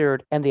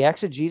standard and the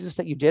exegesis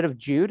that you did of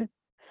Jude,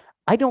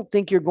 I don't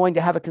think you're going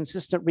to have a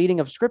consistent reading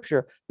of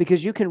scripture,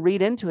 because you can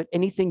read into it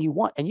anything you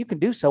want, and you can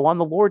do so on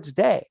the Lord's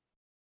Day,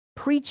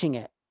 preaching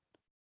it.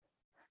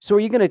 So are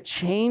you going to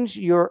change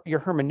your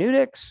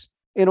hermeneutics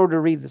in order to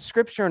read the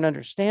scripture and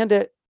understand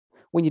it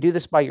when you do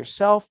this by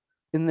yourself?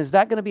 And is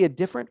that going to be a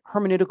different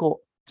hermeneutical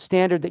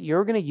standard that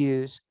you're going to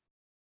use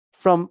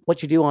from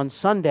what you do on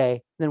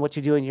Sunday than what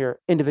you do in your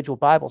individual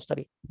Bible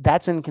study?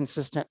 That's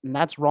inconsistent, and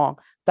that's wrong.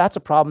 That's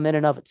a problem in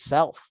and of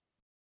itself.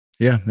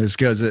 Yeah, this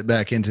goes it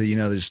back into,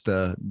 just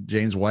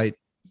James White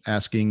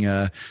asking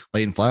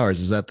Leighton Flowers,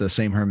 is that the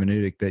same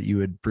hermeneutic that you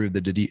would prove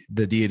the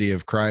deity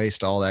of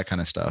Christ, all that kind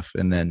of stuff?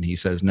 And then he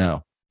says,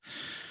 no.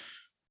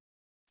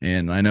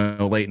 And I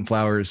know Leighton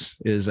Flowers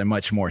is a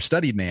much more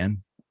studied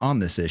man on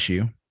this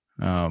issue,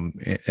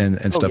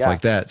 and stuff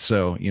like that.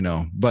 So,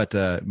 but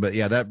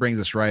yeah, that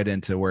brings us right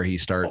into where he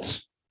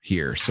starts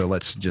here. So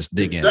let's just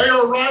dig in. If they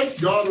are right,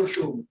 God will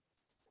show them.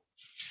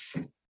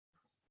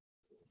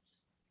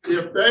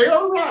 If they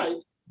are right,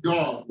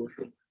 God will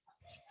show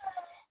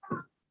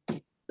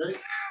them. Okay?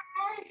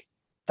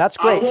 That's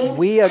great.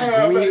 We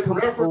agree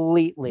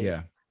completely.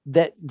 Yeah.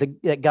 That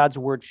God's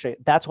word should.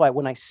 That's why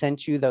when I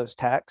sent you those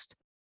texts,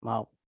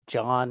 well,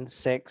 John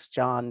 6,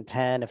 John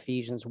 10,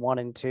 Ephesians 1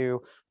 and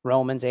 2,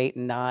 Romans 8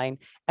 and 9,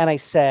 and I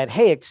said,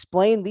 hey,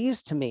 explain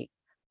these to me.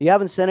 You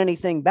haven't sent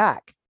anything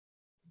back.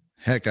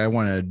 Heck, I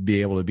want to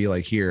be able to be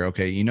like, here,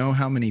 okay, you know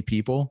how many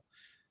people,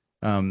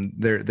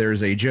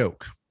 there's a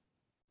joke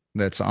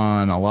that's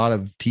on a lot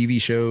of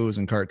TV shows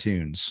and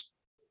cartoons.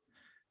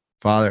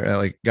 Father,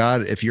 like,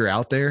 God, if you're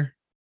out there,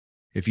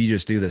 if you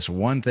just do this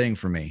one thing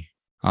for me,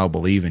 I'll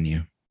believe in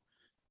you.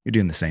 You're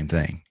doing the same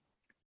thing.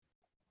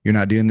 You're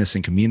not doing this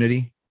in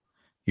community.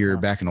 You're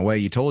backing away.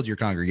 You told your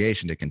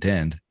congregation to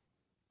contend,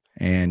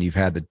 and you've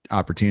had the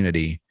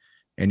opportunity,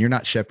 and you're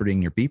not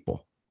shepherding your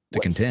people to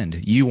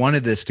contend. You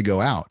wanted this to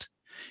go out.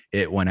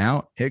 It went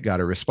out, it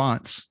got a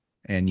response,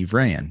 and you've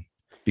ran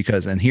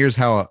and here's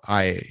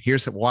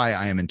why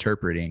I am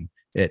interpreting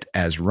it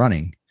as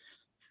running,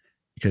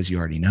 because you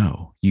already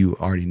know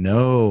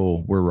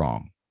we're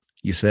wrong.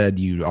 You said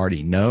you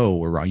already know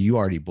we're wrong. You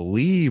already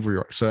believe we're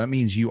wrong. So that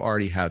means you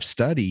already have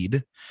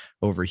studied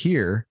over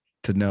here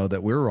to know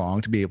that we're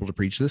wrong, to be able to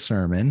preach this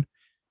sermon.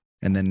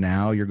 And then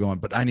now you're going,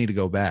 but I need to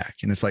go back.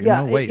 And it's like,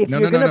 no, wait,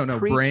 no.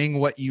 Bring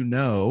what you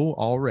know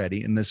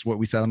already. And this is what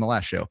we said on the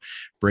last show.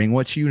 Bring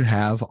what you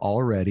have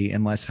already,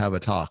 and let's have a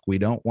talk. We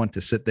don't want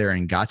to sit there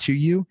and gotcha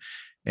you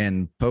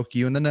and poke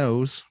you in the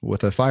nose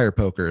with a fire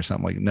poker or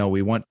something. Like, no,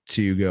 we want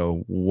to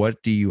go, what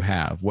do you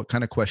have? What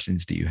kind of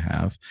questions do you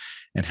have?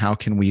 And how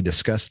can we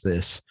discuss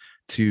this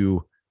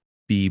to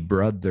be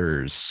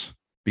brothers?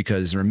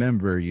 Because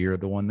remember, you're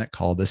the one that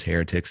called us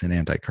heretics and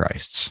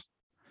antichrists.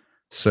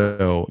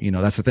 So,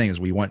 that's the thing, is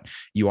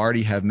you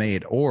already have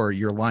made, or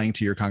you're lying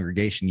to your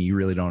congregation. You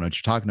really don't know what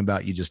you're talking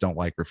about. You just don't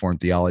like Reformed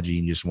theology,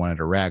 and you just wanted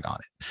to rag on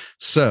it.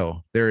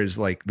 So there is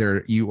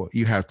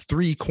you have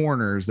three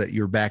corners that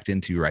you're backed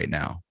into right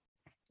now.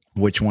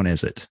 Which one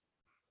is it?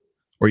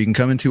 Or you can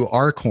come into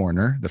our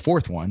corner, the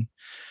fourth one.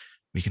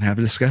 We can have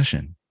a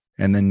discussion,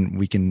 and then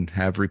we can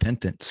have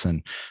repentance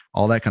and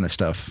all that kind of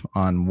stuff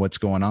on what's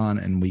going on.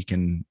 And we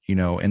can,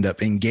 end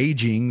up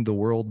engaging the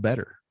world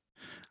better.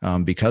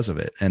 Because of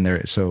it.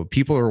 And so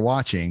people are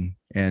watching,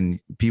 and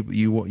people,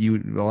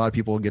 a lot of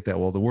people get that,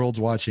 well, the world's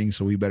watching,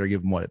 so we better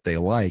give them what they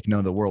like.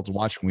 No, the world's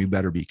watching. We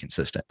better be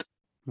consistent.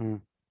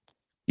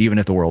 Even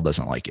if the world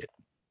doesn't like it,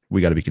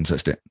 we got to be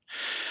consistent.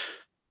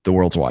 The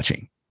world's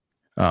watching.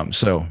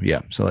 So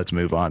let's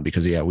move on,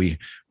 because we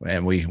can,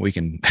 we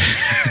can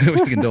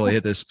totally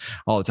hit this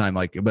all the time.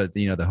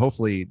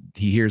 Hopefully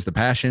he hears the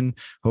passion.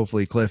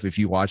 Hopefully, Cliff, if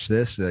you watch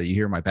this, you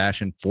hear my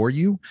passion for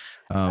you.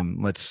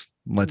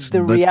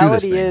 The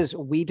reality is,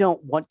 we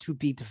don't want to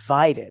be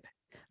divided.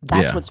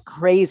 That's what's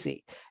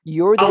crazy.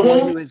 You're the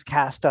one who has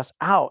cast us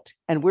out,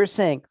 and we're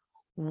saying,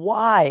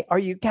 why are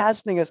you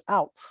casting us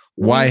out?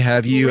 Why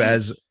have you,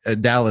 as a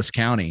Dallas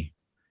County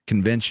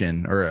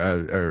convention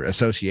or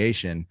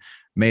association,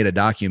 made a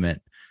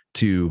document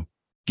to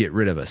get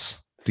rid of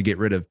us, to get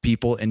rid of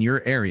people in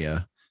your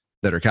area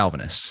that are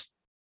Calvinists?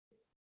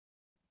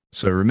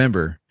 So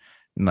remember,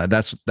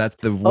 that's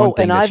the one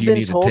thing that you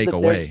need to take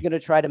away. They're going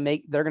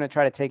to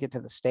try to take it to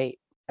the state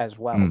as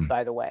well,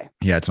 by the way.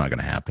 Yeah, it's not going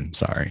to happen.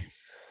 Sorry.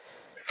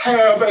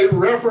 Have a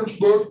reference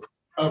book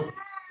of,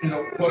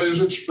 what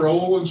is it,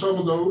 Sproul and some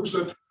of those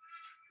that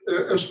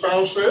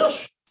espouse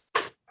this.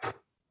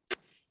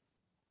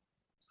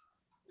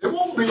 It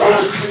won't be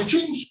our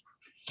teachings.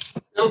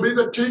 It'll be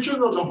the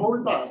teaching of the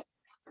Holy Bible.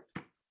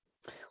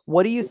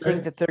 What do you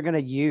think that they're going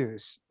to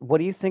use? What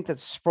do you think that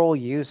Sproul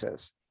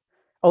uses?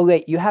 Oh,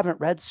 wait, you haven't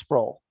read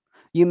Sproul.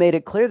 You made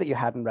it clear that you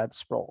hadn't read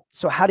Sproul.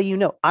 So how do you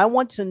know? I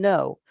want to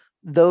know,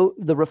 though,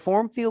 the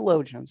Reformed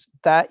theologians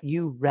that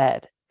you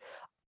read.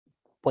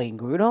 Wayne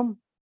Grudem,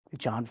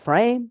 John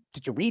Frame.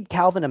 Did you read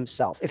Calvin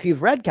himself? If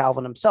you've read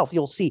Calvin himself,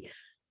 you'll see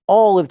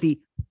all of the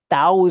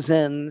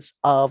thousands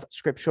of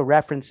scriptural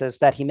references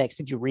that he makes.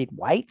 Did you read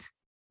White?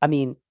 I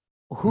mean,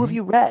 who have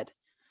you read?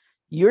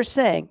 You're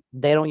saying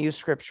they don't use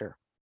scripture.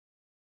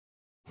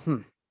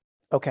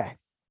 Okay.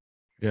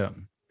 Yeah.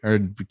 Or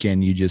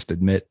can you just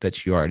admit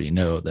that you already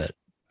know that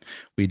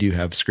we do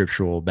have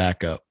scriptural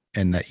backup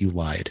and that you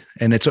lied?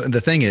 And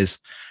the thing is,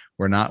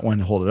 we're not one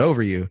to hold it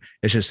over you.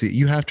 It's just that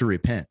you have to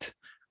repent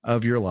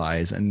of your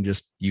lies, and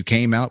just, you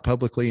came out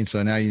publicly. And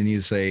so now you need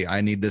to say, I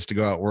need this to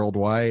go out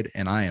worldwide,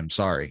 and I am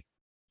sorry.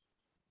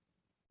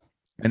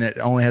 And it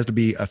only has to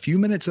be a few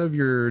minutes of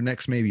your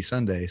next maybe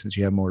Sunday, since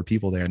you have more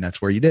people there, and that's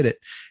where you did it.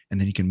 And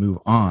then you can move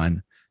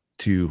on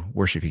to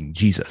worshiping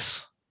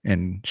Jesus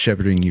and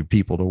shepherding your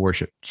people to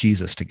worship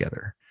Jesus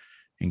together,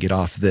 and get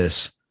off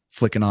this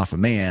flicking off a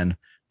man,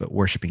 but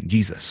worshiping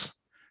Jesus,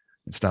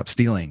 and stop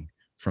stealing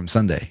from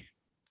Sunday.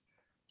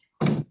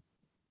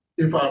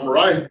 if I'm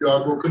right,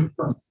 God will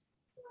confirm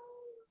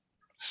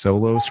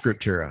Solo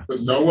scriptura,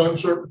 with no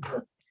uncertainty.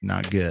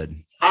 not good.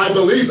 I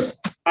believe it.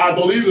 I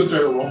believe that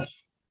they're wrong.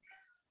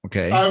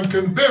 Okay. I'm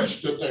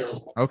convinced that they're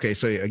wrong. Okay.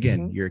 So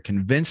again, you're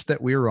convinced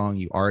that we're wrong.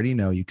 You already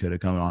know. You could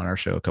have come on our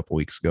show a couple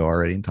weeks ago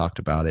already and talked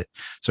about it.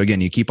 So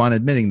again, you keep on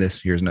admitting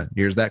this. Here's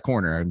that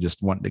corner. I'm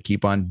just wanting to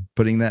keep on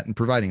putting that and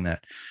providing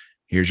that.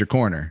 Here's your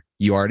corner.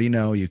 You already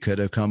know. You could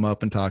have come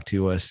up and talked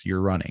to us.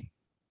 You're running.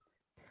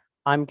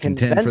 I'm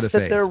Contend for the convinced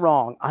that they're faith.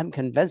 wrong. I'm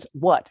convinced.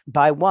 What?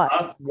 By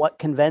what? What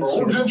convinced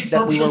you Ordinance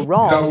that we were purposes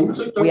wrong? know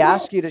that they're We wrong.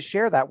 ask you to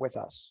share that with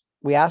us.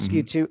 We ask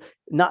you to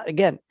not,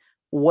 again,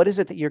 what is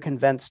it that you're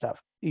convinced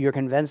of? You're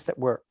convinced that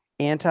we're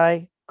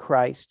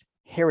anti-Christ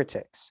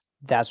heretics.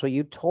 That's what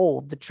you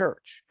told the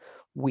church.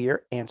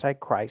 We're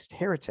anti-Christ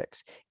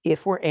heretics.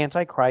 If we're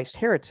anti-Christ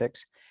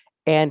heretics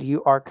and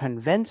you are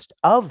convinced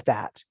of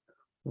that,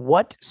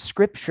 what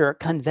scripture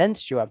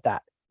convinced you of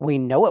that? We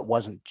know it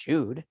wasn't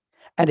Jude.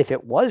 And if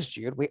it was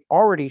Jude, we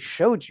already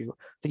showed you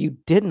that you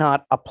did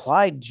not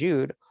apply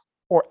Jude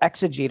or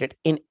exegete it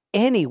in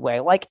any way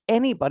like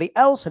anybody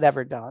else had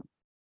ever done.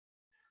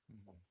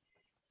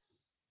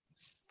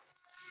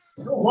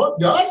 You know what?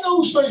 God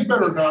knows things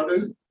better than I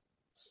do.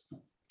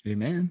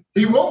 Amen.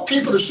 He won't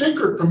keep it a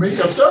secret from me.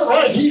 If they're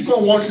right, he's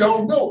going to want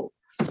y'all to know.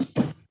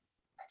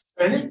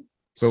 And he,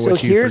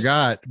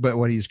 But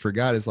what he's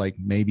forgot is like,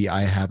 maybe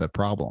I have a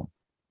problem.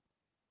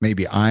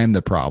 Maybe I'm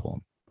the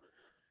problem.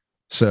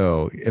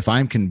 So if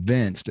I'm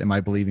convinced, am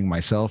I believing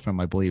myself? Am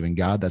I believing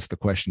God? That's the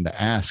question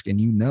to ask. And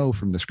you know,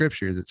 from the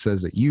scriptures, it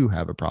says that you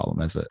have a problem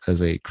as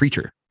a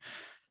creature,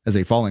 as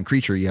a fallen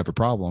creature, you have a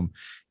problem.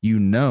 You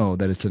know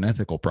that it's an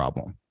ethical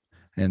problem.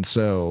 And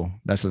so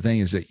that's the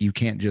thing, is that you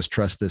can't just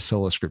trust this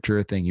sola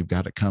scriptura thing. You've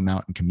got to come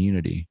out in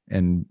community,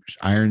 and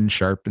iron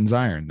sharpens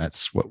iron.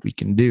 That's what we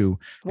can do.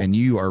 And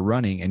you are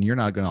running, and you're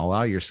not going to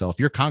allow yourself.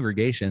 Your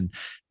congregation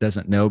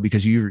doesn't know,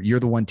 because you're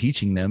the one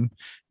teaching them.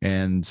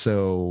 And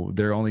so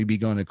they're only be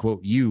going to quote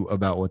you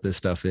about what this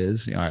stuff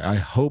is. You know, I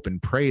hope and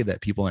pray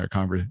that people in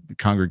our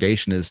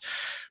congregation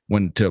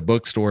went to a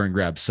bookstore and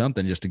grabbed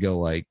something just to go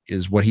like,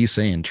 is what he's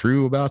saying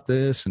true about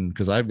this? And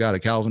because I've got a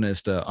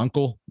Calvinist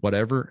uncle,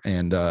 whatever.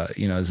 And,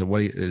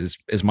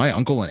 is my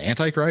uncle an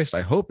antichrist? I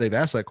hope they've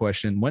asked that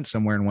question, went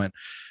somewhere and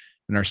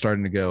are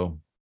starting to go,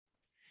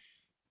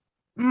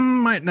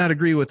 might not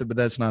agree with it, but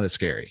that's not as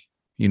scary,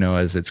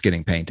 as it's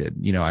getting painted.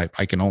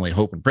 I can only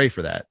hope and pray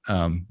for that.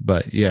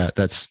 But yeah,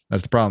 that's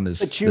the problem is,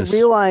 but you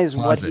realize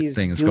what he's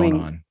thing is doing.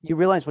 going on. You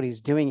realize what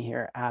he's doing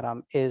here,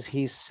 Adam, is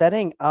he's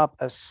setting up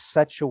a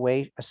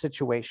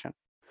situation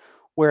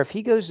where if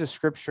he goes to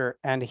scripture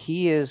and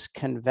he is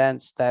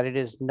convinced that it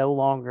is no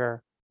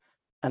longer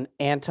an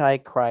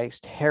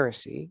antichrist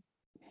heresy,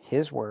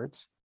 his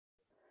words,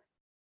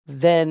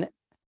 then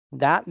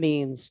that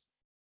means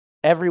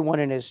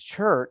everyone in his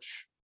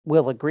church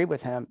will agree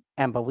with him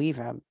and believe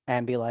him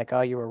and be like,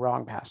 oh, you were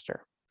wrong,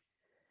 Pastor.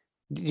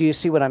 Do you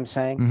see what I'm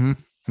saying? Mm-hmm.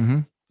 Mm-hmm.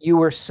 You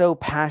were so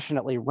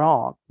passionately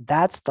wrong.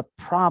 That's the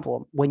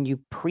problem when you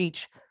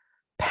preach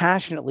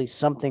passionately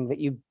something that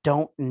you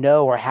don't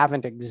know or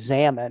haven't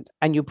examined,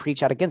 and you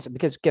preach out against it.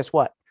 Because guess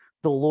what?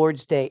 The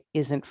Lord's Day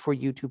isn't for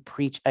you to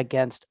preach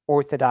against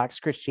Orthodox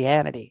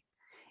Christianity.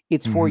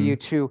 It's for you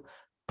to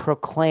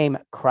proclaim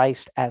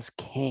Christ as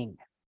King.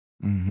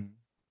 Mm-hmm.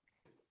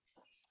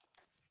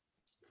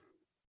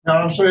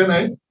 now I'm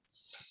saying,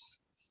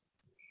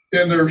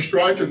 and they're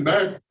striking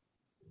back.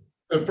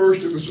 At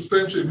first it was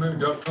offensive, and then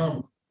it got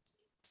common.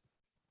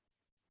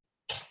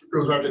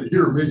 Because I could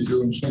hear me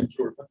doing the same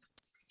sort of thing.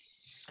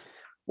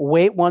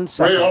 Wait one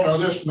second. Well, now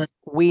listen,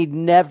 We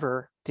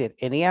never did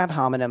any ad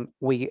hominem.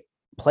 We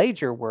played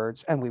your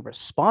words and we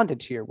responded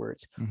to your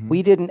words. Mm-hmm.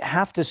 We didn't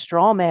have to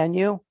straw man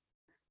you.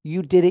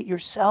 You did it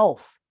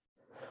yourself.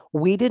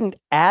 We didn't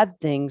add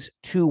things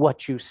to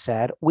what you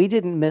said. We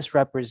didn't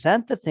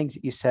misrepresent the things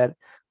that you said.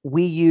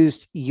 We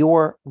used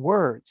your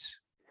words.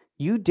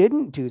 You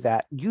didn't do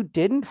that. You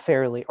didn't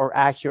fairly or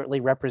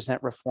accurately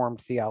represent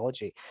Reformed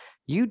theology.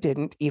 You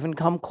didn't even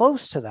come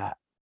close to that.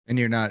 And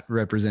you're not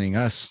representing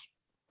us.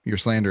 You're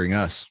slandering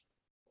us.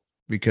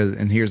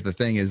 And here's the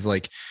thing is,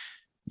 like,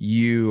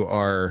 you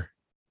are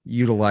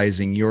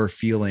utilizing your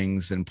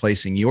feelings and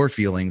placing your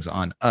feelings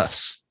on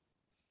us.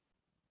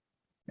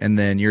 And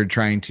then you're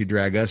trying to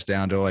drag us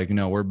down to like,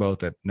 no, we're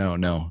both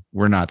no,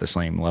 we're not the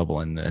same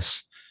level in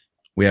this.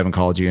 We haven't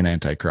called you an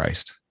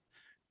antichrist.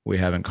 We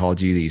haven't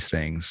called you these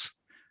things.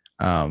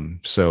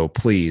 So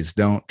please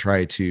don't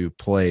try to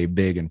play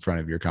big in front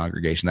of your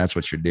congregation. That's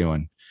what you're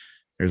doing.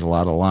 There's a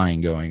lot of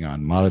lying going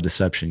on, a lot of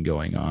deception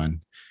going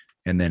on.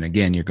 And then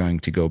again, you're going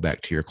to go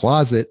back to your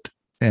closet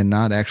and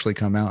not actually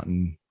come out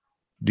and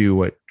do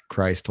what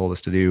Christ told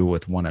us to do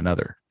with one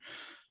another.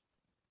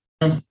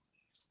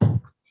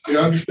 you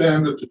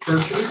understand that the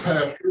church of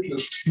pastors is a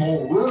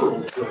small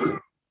rural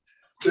church.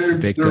 They're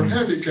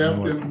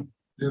handicapped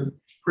in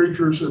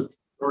preachers that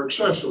are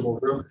accessible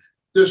to them.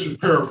 This is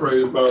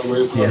paraphrased, by the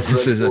way. Yeah,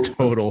 this is a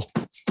total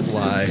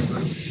lie.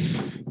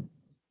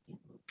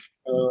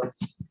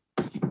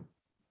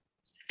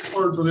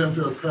 Hard for them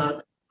to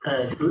attract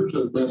pastors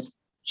that have been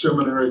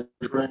seminary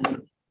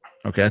trained.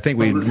 Okay, I think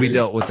we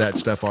dealt with that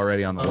stuff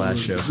already on the last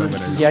show. So I'm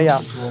gonna. Yeah.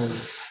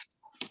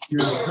 You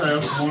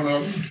had passed one of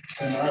them,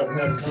 and I had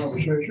a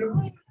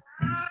conversation.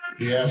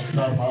 He asked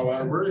about my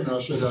library, and I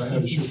said I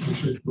had a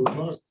 66-book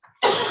library.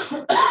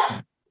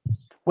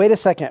 Wait a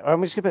second. I'm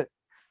going to skip it.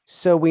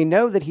 So we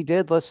know that he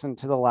did listen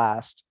to the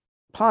last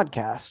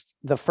podcast,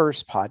 the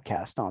first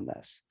podcast on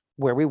this,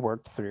 where we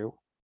worked through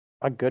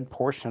a good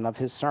portion of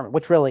his sermon,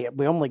 which really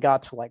we only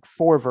got to like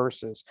 4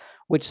 verses,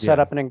 which set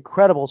up an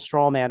incredible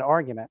straw man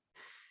argument.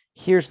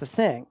 Here's the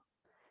thing.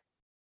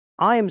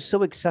 I am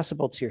so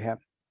accessible to him.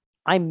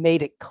 I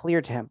made it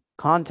clear to him,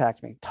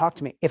 contact me, talk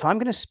to me. If I'm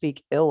going to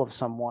speak ill of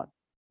someone,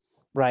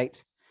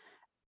 right?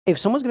 If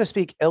someone's going to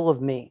speak ill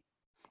of me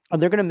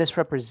and they're going to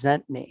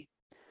misrepresent me,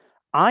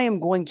 I am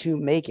going to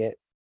make it.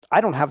 I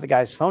don't have the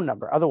guy's phone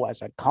number.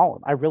 Otherwise, I'd call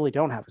him. I really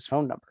don't have his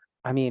phone number.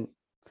 I mean,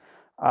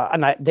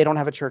 they don't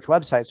have a church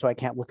website, so I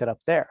can't look it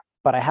up there.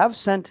 But I have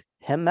sent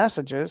him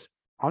messages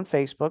on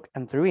Facebook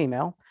and through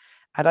email.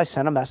 And I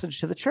sent a message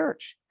to the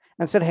church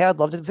and said, hey, I'd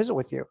love to visit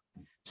with you.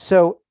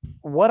 So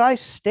what I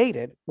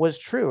stated was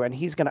true. And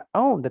he's going to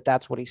own that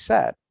that's what he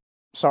said.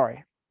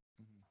 Sorry.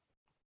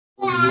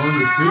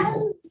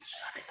 I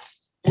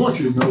want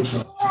you to know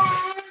something.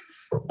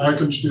 I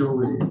can still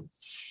read.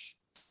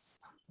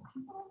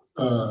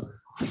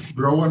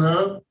 Growing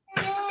up,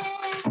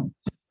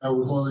 that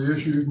was one of the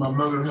issues my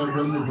mother had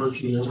with me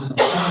virtually every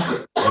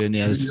night. And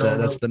yeah,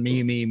 that's the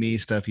me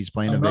stuff. He's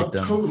playing I'm a not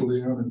victim.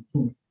 totally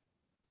uninformed,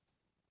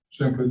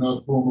 simply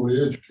not formally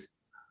educated.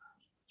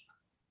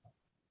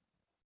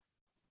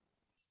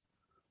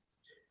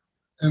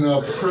 And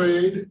I've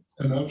prayed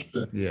and I've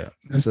studied. Yeah.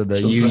 So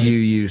the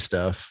you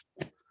stuff.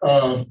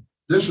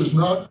 This is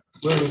not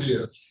what it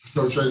is.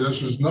 So say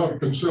this is not a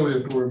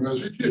conciliatory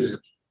message. It is.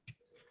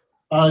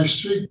 I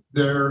seek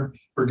their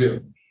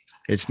forgiveness.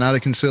 It's not a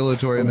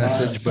conciliatory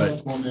message,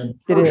 but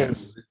it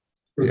is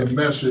for the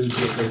message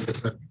that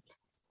they.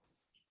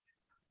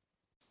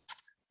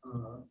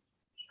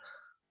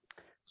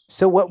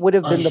 So what would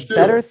have been the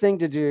better thing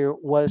to do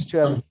was to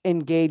have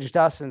engaged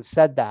us and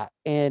said that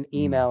in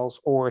emails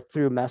or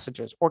through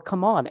messages, or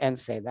come on and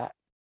say that.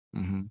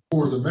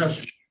 For the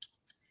message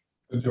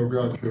until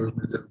God shows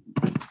me that.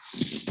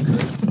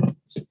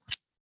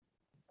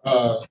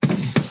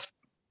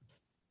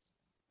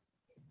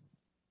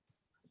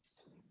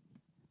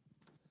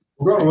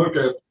 We're going to look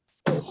at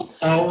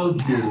our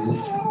view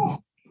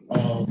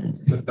of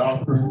the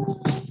doctrine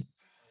of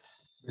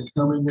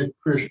becoming a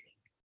Christian.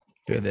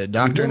 Okay, the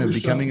doctrine of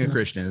becoming a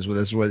Christian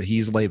is what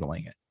he's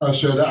labeling it. I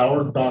said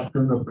our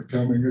doctrine of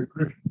becoming a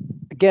Christian.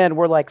 Again,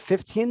 we're like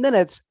 15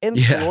 minutes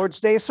into the Lord's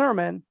Day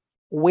sermon.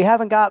 We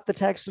haven't got the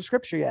text of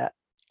scripture yet.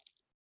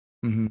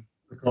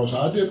 Because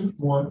I didn't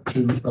want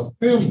to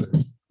offend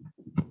them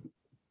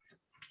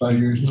by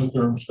using the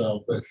term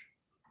salvation.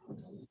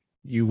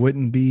 You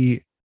wouldn't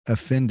be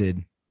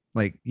offended.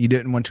 Like you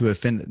didn't want to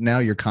offend. Now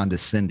you're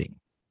condescending.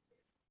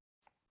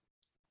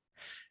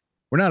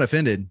 We're not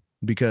offended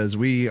because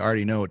we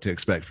already know what to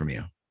expect from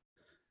you.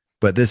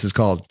 But this is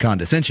called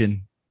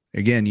condescension.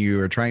 Again,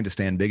 you are trying to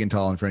stand big and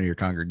tall in front of your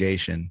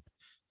congregation.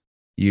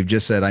 You've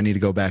just said, I need to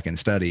go back and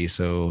study.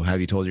 So have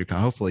you told your,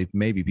 hopefully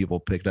maybe people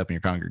picked up in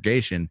your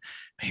congregation,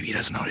 maybe he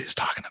doesn't know what he's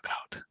talking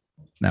about.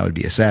 That would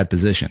be a sad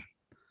position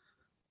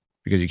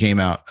because you came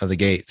out of the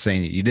gate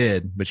saying that you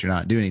did, but you're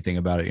not doing anything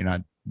about it. You're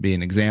not being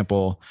an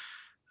example.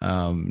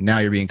 Now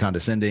you're being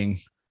condescending.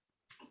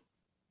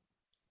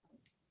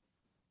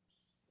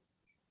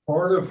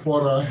 Part of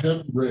what I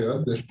have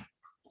read,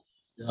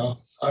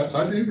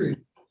 I do read.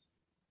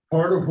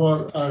 Part of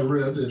what I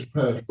read this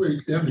past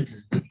week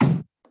indicated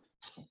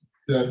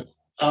that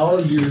our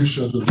use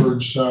of the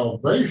word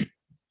salvation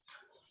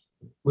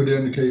would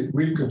indicate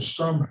we could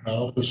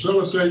somehow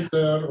facilitate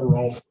that or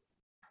offer,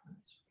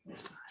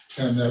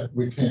 and that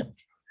we can't.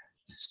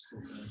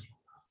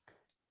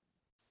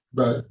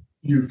 But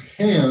you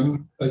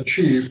can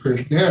achieve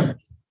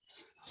Christianity.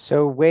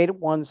 So wait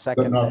 1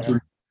 second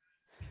there.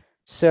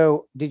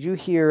 So did you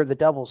hear the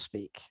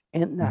doublespeak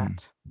in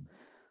that?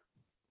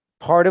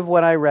 Part of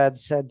what I read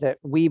said that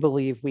we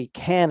believe we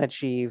can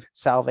achieve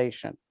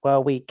salvation.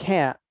 Well, we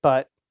can't,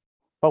 but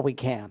we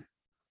can.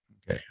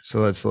 Okay, so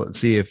let's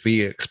see if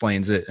he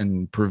explains it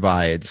and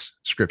provides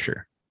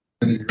scripture.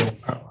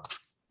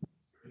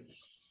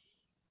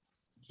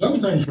 Some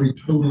things we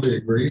totally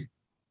agree.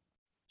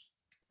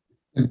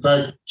 In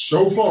fact,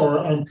 so far,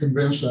 I'm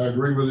convinced I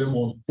agree with him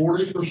on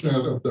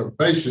 40% of their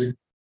basic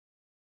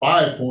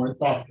 5-point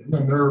doctrine.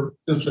 And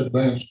it's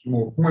advanced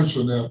more points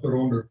than that, but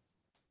on their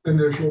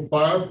initial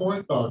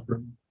 5-point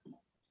doctrine,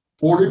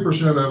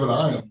 40% of it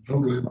I am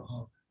totally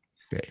behind.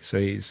 Okay, so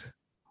he's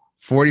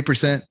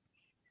 40%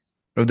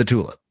 of the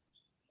tulip.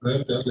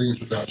 That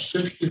leaves about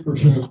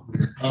 60%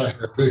 I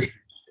have issues.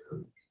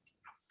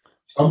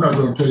 I'm not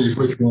going to tell you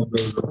which one of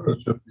those are.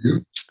 It's up to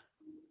you.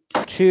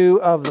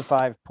 2 of the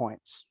 5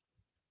 points.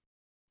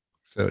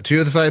 So 2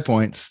 of the 5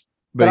 points.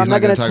 But I'm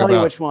not going to tell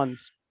you which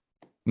ones.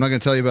 I'm not going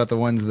to tell you about the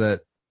ones that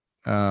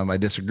I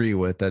disagree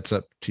with. That's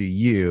up to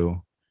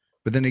you.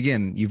 But then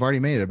again, you've already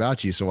made it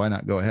about you. So why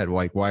not go ahead?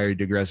 Like, why are you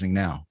digressing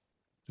now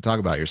to talk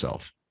about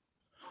yourself?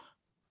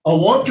 I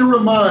want to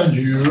remind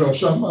you of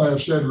something I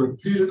have said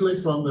repeatedly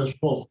from this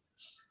pulpit,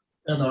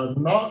 and I've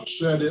not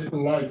said it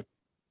lightly.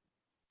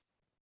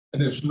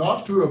 And it's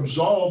not to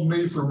absolve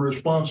me from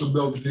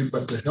responsibility,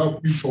 but to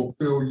help you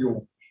fulfill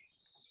yours.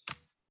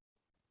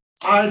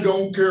 I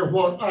don't care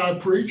what I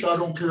preach. I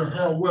don't care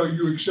how well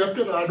you accept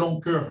it. I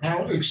don't care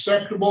how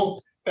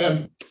acceptable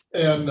and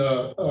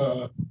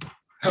how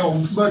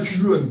much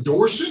you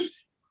endorse it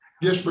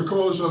just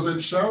because of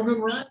it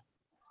sounding right.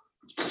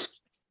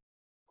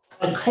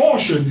 I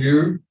caution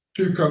you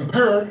to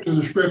compare it to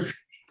the scriptures.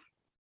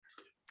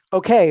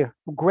 Okay,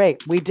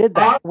 great. We did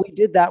that. We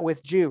did that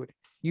with Jude.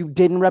 You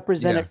didn't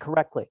represent it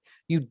correctly.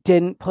 You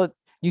did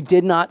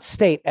not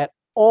state at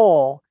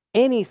all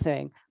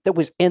anything that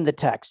was in the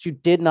text. You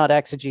did not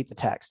exegete the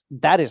text.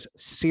 That is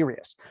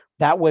serious.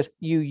 That was,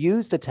 you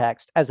used the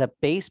text as a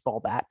baseball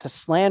bat to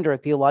slander a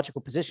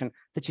theological position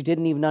that you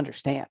didn't even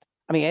understand.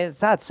 I mean, it's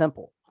that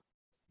simple.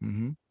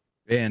 Mm-hmm.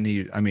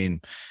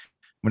 And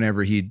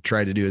whenever he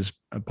tried to do his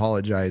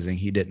apologizing,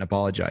 he didn't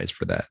apologize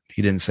for that.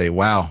 He didn't say,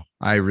 wow,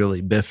 I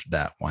really biffed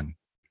that one.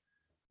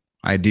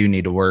 I do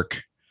need to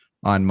work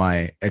on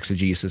my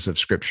exegesis of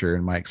scripture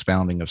and my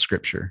expounding of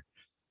scripture.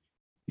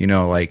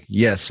 Like,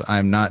 yes,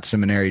 I'm not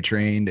seminary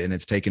trained and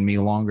it's taken me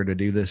longer to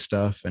do this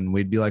stuff. And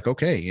we'd be like,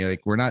 okay,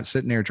 like, we're not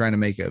sitting there trying to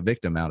make a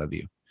victim out of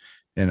you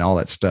and all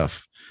that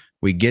stuff.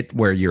 We get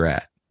where you're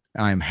at.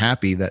 I'm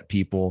happy that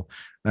people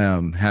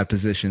have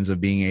positions of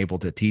being able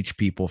to teach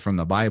people from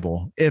the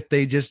Bible if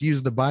they just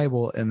use the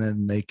Bible, and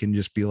then they can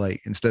just be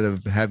like, instead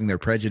of having their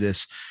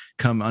prejudice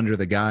come under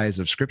the guise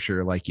of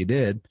scripture, like you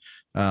did,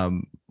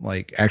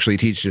 like actually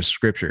teach just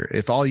scripture.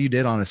 If all you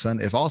did on a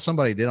Sunday, if all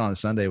somebody did on a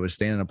Sunday was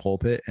stand in a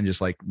pulpit and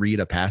just like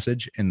read a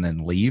passage and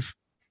then leave,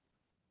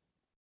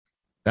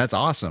 that's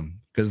awesome.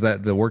 Because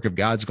that the work of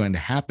God's going to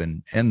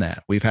happen in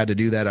that. We've had to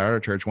do that at our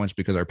church once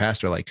because our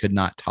pastor could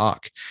not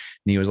talk,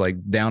 and he was like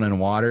down in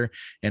water,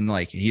 and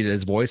like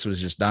his voice was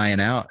just dying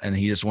out, and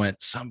he just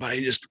went,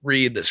 somebody just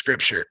read the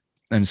scripture.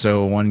 And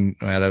so one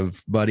had a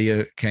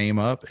buddy came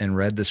up and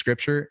read the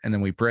scripture, and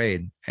then we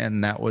prayed,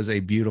 and that was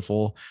a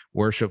beautiful,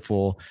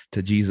 worshipful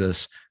to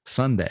Jesus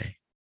Sunday.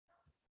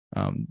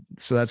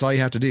 So that's all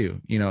you have to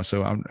do,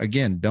 So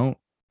again, don't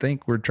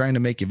think we're trying to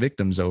make you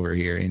victims over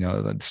here.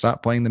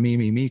 Stop playing the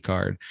me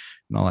card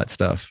and all that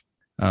stuff.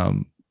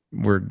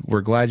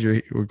 We're glad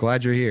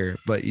you're here,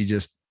 but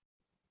you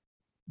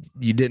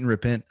didn't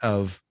repent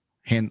of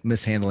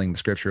mishandling the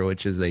scripture,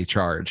 which is a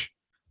charge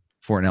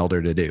for an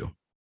elder to do.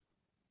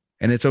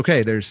 And it's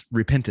okay. There's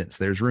repentance.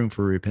 There's room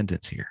for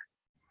repentance here.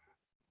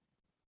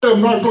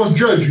 I'm not going to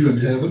judge you in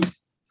heaven.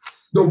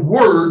 The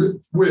word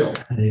will.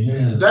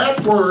 Amen.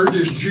 That word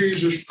is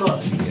Jesus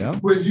Christ. Yep.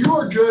 When you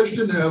are judged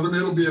in heaven,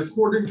 it'll be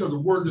according to the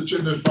word that's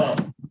in this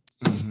Bible.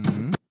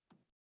 Mm-hmm.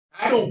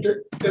 I don't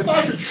care. If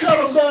I could shut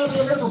them down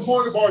on every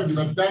point of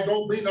argument, that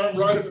don't mean I'm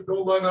right if it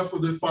don't line up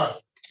with this Bible.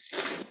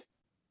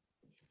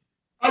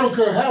 I don't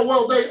care how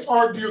well they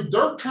argue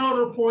their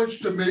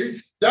counterpoints to me.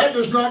 That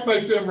does not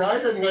make them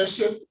right unless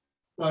it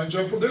lines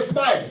up with this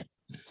Bible.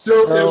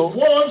 There is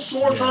one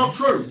source of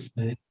truth.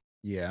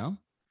 Yeah.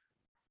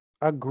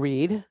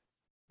 Agreed.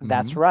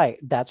 That's right.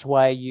 That's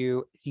why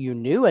you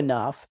knew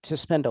enough to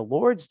spend a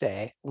Lord's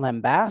Day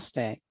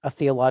lambasting a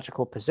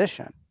theological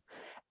position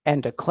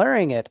and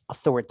declaring it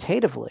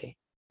authoritatively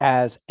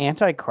as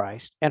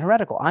antichrist and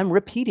heretical. I'm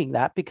repeating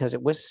that because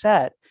it was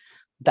said.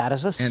 That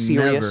is a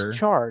serious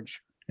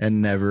charge.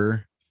 And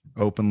never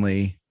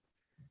openly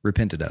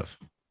repented of.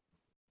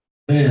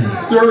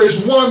 There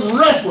is one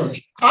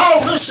reference. I'll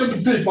listen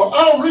to people.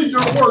 I'll read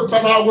their word,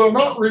 but I will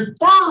not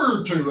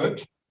refer to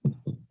it.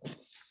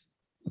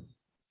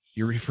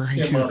 You're referring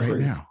to it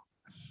right now.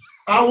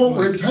 I won't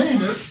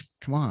retain it.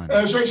 Come on.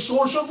 As a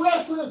source of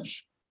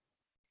reference.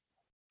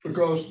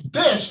 Because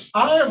this,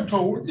 I am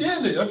told,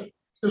 in it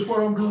is what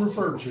I'm going to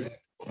refer to.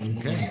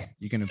 Okay.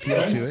 You can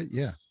appeal to it.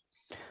 Yeah.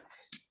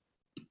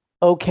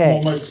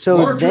 Okay.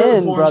 So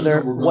then,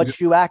 brother,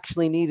 what you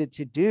actually needed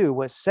to do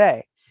was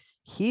say,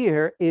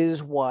 here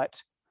is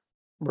what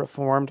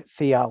Reformed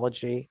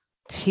theology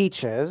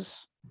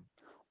teaches,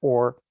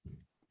 or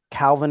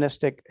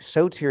Calvinistic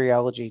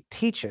soteriology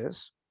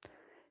teaches.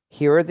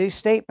 Here are these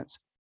statements.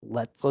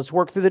 Let's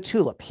work through the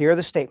tulip. Here are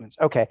the statements.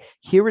 Okay,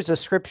 here is a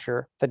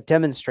scripture that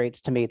demonstrates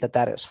to me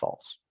that is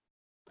false.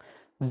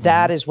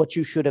 That is what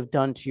you should have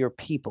done to your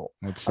people.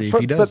 Let's see if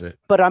he does it.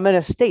 But I'm going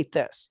to state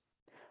this.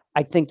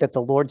 I think that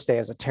the Lord's Day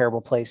is a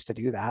terrible place to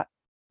do that.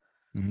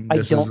 I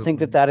don't think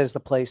that is the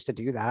place to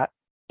do that.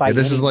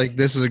 This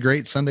is a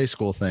great Sunday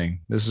school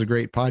thing. This is a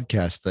great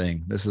podcast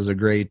thing. This is a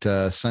great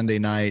Sunday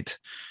night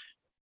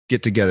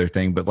get together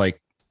thing. But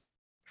like,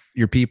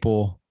 your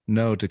people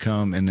know to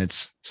come, and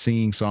it's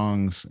singing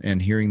songs and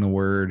hearing the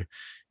word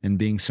and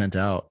being sent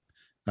out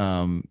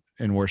and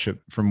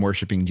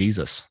worshiping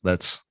Jesus.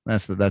 That's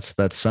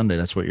Sunday.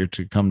 That's what you're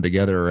to come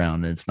together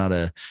around. It's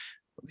not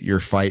your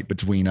fight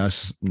between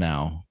us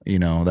now.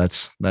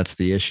 That's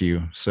the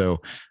issue.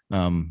 So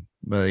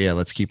but yeah,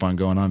 let's keep on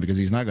going on, because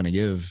he's not going to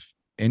give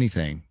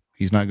anything.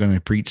 He's not going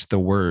to preach the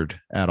word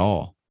at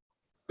all.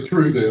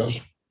 Through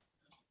this.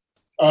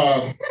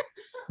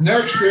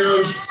 Next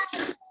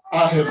is,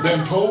 I have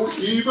been told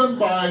even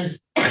by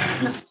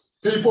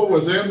people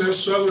within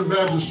this Southern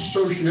Baptist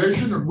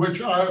Association, in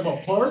which I am a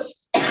part,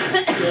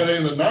 that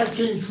in the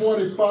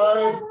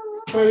 1925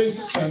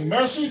 Faith and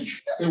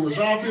Message, it was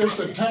obvious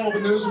that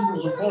Calvinism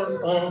was a part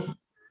of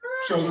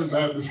Southern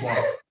Baptist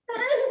life.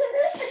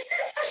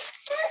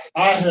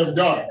 I have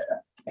got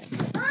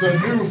the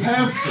New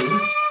Hampshire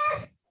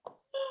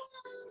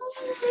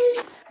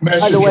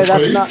Message. By the way, of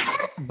that's Faith. not.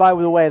 By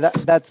the way,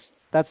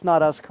 that's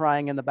not us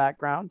crying in the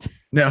background.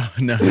 No.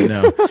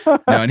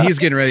 And he's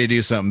getting ready to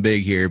do something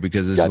big here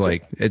because it's Gotcha.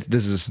 like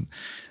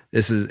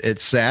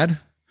it's sad.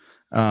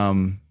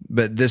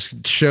 But this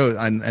show,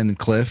 and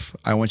Cliff,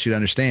 I want you to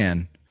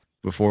understand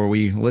before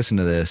we listen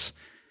to this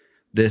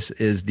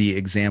is the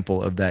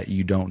example of that.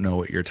 You don't know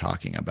what you're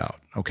talking about.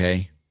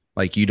 Okay.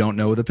 Like you don't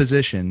know the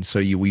position. So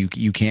you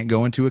can't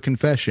go into a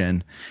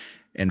confession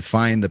and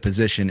find the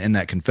position in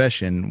that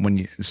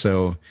confession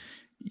so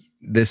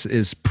this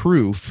is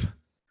proof.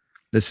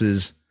 This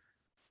is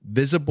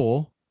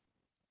visible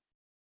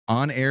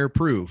on air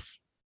proof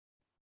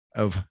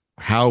of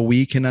how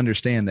we can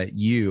understand that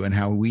you and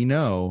how we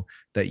know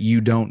that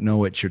you don't know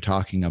what you're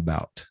talking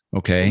about.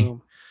 Okay.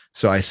 Mm.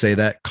 So I say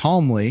that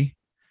calmly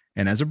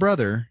and as a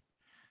brother,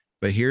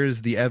 but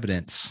here's the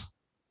evidence,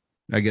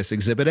 I guess,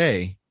 exhibit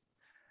A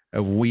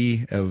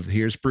of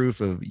here's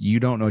proof of you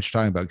don't know what you're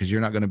talking about because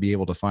you're not going to be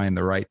able to find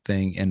the right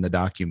thing in the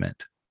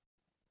document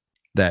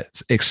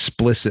that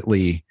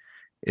explicitly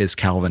is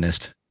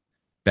Calvinist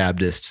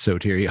Baptist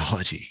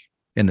soteriology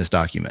in this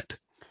document.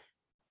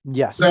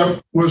 Yes. That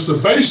was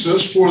the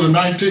basis for the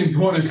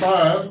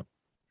 1925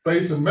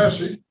 Faith and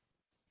Message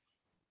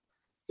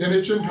in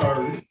its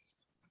entirety.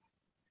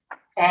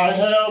 I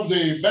have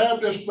the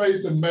Baptist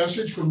Faith and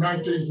Message from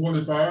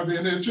 1925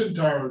 in its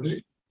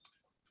entirety.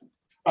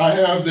 I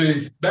have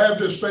the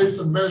Baptist Faith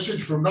and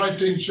Message from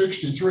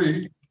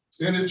 1963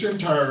 in its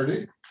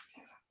entirety.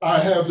 I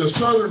have the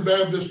Southern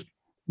Baptist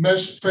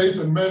Faith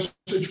and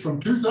Message from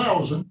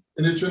 2000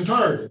 in its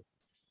entirety.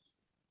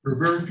 There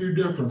are very few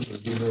differences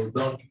in those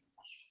documents.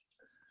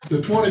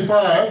 The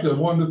 25, the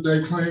one that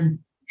they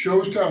claim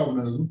shows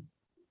Calvinism,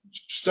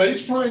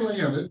 states plainly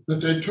in it that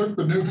they took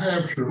the New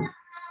Hampshire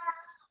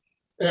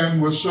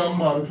and with some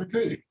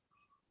modification.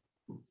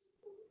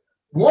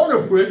 One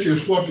of which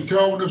is what the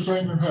Calvinists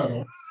hang their hat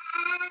on.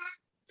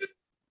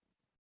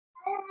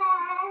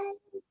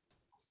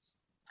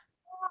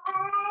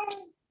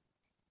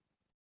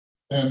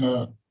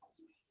 And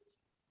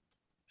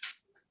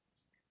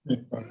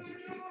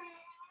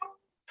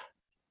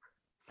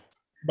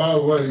by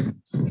the way,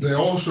 they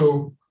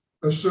also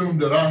assumed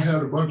that I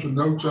had a bunch of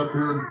notes up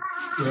here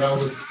that I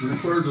would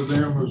refer to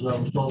them as I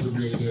was talking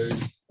the other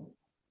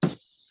day.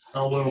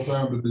 How well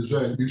founded is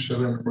that? You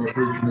said I'm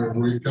preaching every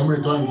week. How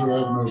many times do I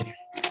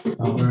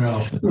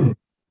have notes?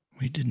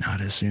 We did not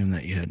assume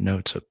that you had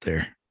notes up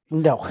there.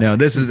 No. No,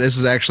 this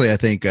is actually, I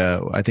think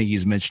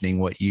he's mentioning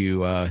what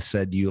you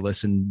said. You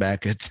listened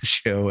back at the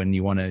show and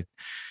you want to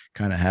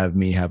kind of have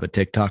me have a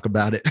TikTok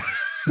about it.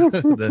 Where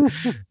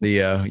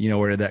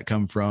did that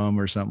come from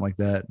or something like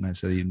that? And I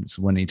said it's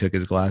when he took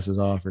his glasses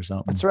off or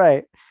something. That's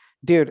right,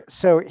 dude.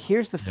 So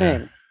here's the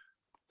thing.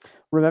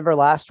 Remember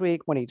last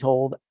week when he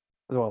told,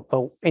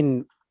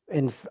 in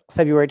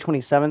February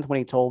 27th, when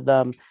he told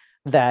them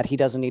that he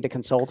doesn't need to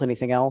consult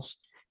anything else,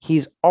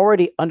 he's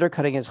already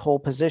undercutting his whole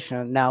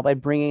position now by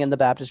bringing in the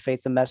Baptist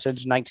Faith and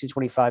Message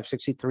 1925,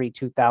 63,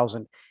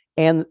 2000,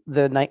 and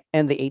the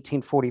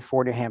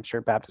 1844 New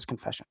Hampshire Baptist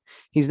Confession.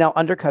 He's now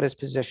undercut his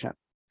position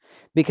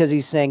because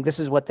he's saying this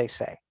is what they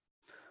say.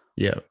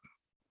 Yeah.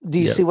 Do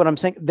you see what I'm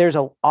saying? There's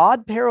an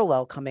odd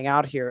parallel coming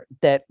out here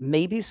that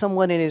maybe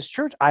someone in his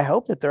church, I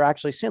hope that they're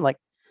actually seeing, like,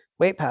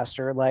 wait,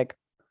 Pastor, like,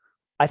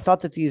 I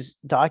thought that these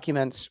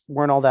documents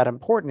weren't all that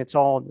important. It's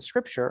all in the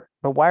scripture,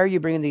 but why are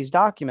you bringing these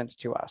documents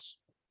to us?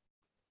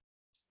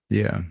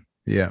 Yeah.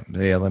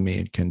 Let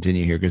me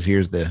continue here because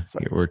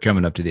we're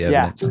coming up to the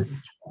evidence.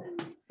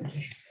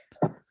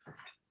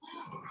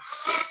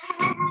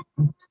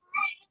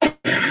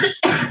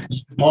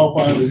 I'll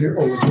find it here.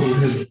 It's over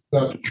here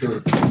about the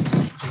church.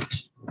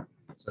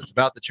 So it's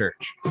about the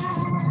church.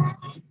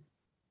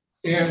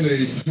 In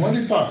the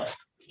 25.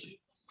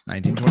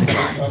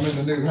 1925. I'm in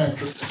the New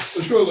Hampshire.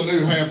 Let's go to the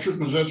New Hampshire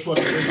because that's what.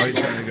 Oh, you're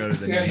trying to go to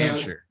the New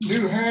Hampshire.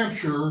 New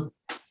Hampshire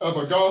of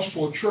a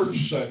gospel church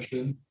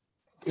section.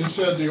 It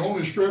said the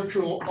only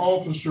scriptural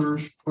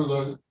officers for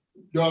the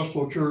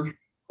gospel church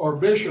are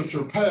bishops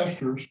or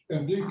pastors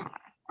and deacons.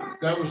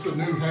 That was the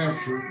New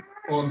Hampshire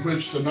on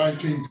which the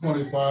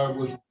 1925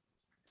 was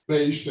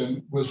based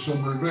and with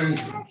some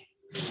revisions.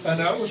 And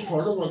that was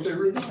part of what they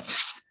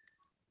revised.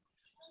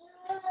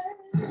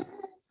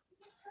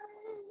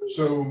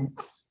 So,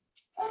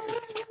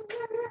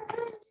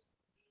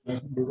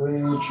 let's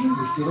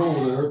get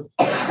over there.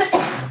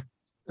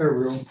 There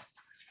we go.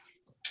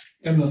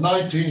 In the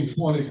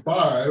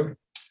 1925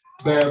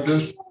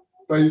 Baptist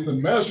Faith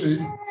and Message,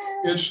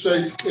 it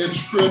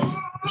stripped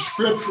the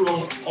scriptural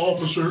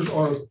officers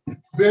are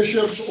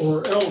bishops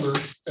or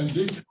elders and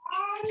deacons.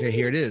 Okay,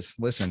 here it is.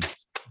 Listen.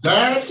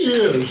 That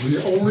is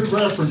the only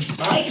reference.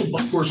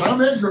 Of course,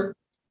 I'm ignorant.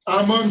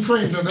 I'm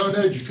untrained and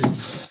uneducated.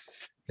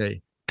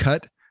 Okay,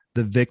 cut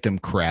the victim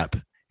crap.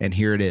 And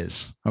here it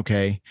is.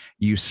 Okay,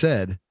 you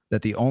said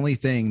that the only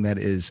thing that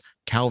is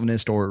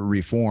Calvinist or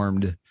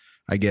Reformed,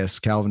 I guess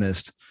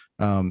Calvinist,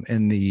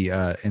 in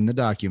the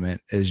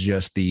document is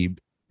just the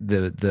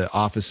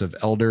office of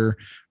elder,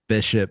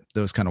 bishop,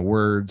 those kind of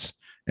words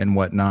and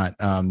whatnot.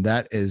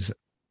 That is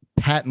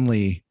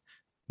patently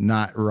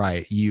not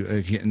right.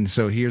 And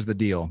so here's the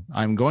deal.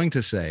 I'm going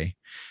to say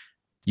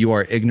you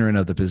are ignorant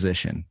of the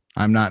position.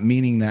 I'm not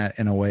meaning that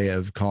in a way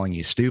of calling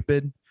you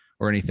stupid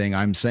or anything.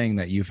 I'm saying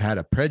that you've had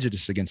a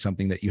prejudice against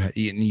something that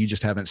you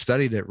just haven't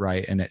studied it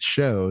right, and it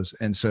shows.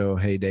 And so,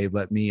 hey, Dave,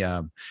 let me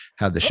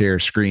have the share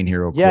screen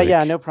here real quick.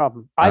 Yeah, no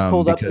problem. I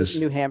pulled up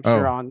New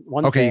Hampshire on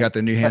one. Okay, you got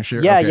the New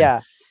Hampshire. Yeah, okay.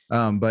 yeah.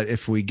 But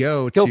if we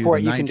go to the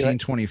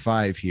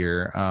 1925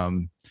 here,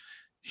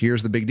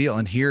 here's the big deal.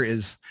 And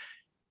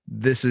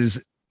this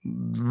is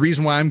the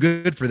reason why I'm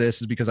good for this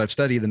is because I've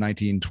studied the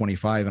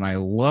 1925 and I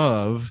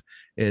love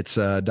its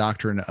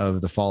doctrine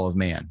of the fall of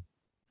man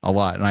a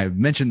lot. And I've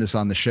mentioned this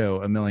on the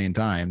show a million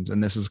times.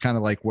 And this is kind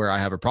of like where I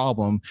have a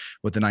problem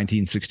with the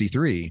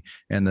 1963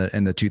 and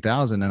the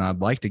 2000. And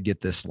I'd like to get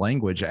this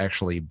language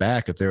actually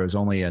back. If there was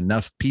only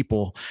enough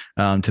people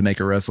to make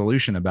a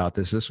resolution about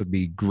this would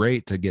be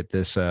great to get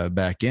this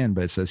back in.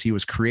 But it says he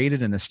was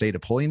created in a state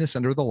of holiness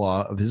under the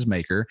law of his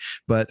maker,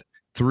 but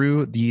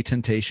through the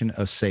temptation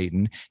of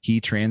Satan,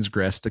 he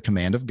transgressed the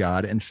command of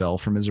God and fell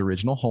from his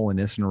original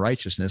holiness and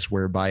righteousness,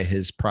 whereby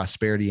his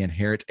prosperity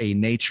inherit a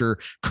nature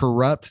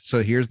corrupt.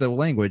 So here's the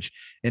language: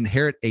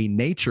 inherit a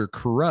nature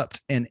corrupt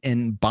and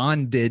in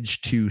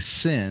bondage to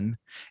sin,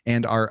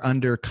 and are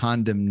under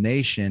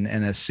condemnation.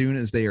 And as soon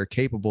as they are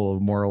capable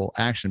of moral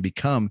action,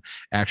 become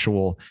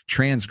actual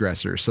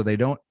transgressors. So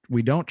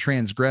we don't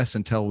transgress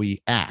until we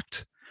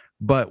act,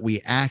 but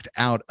we act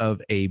out of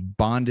a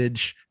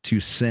bondage to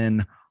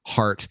sin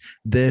heart.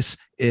 This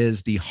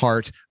is the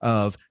heart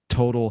of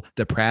total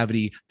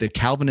depravity. The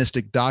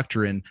Calvinistic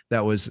doctrine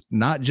that was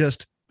not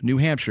just New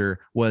Hampshire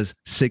was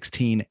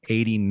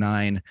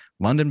 1689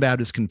 London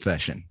Baptist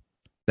Confession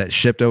that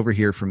shipped over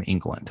here from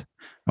England.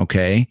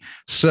 Okay.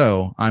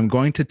 So I'm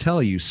going to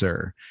tell you,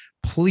 sir,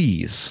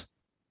 please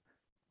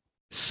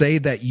say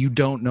that you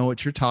don't know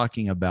what you're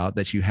talking about,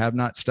 that you have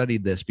not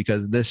studied this,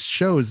 because this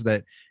shows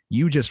that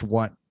you just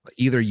want,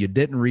 either you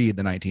didn't read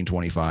the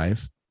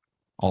 1925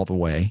 all the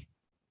way,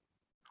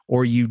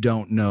 or you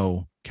don't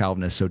know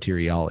Calvinist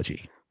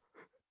soteriology,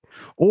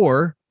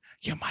 or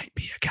you might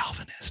be a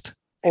Calvinist.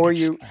 Or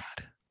you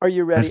are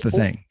you ready? That's the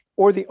thing.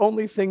 Or the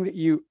only thing that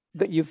you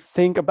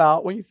think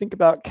about when you think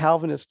about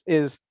Calvinist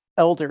is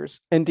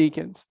elders and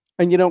deacons,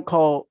 and you don't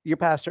call your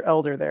pastor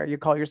elder there. You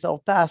call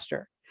yourself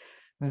pastor.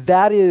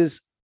 That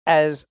is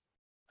as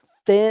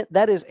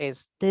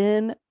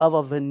thin of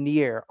a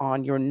veneer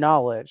on your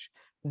knowledge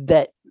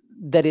that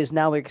is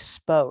now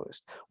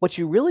exposed. What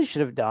you really should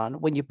have done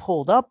when you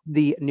pulled up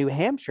the New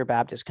Hampshire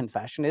Baptist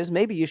Confession is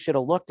maybe you should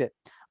have looked at,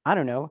 I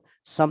don't know,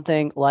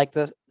 something like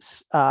the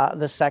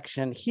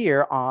section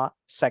here on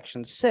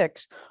section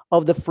 6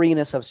 of the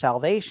freeness of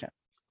salvation.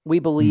 We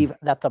believe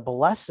that the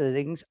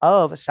blessings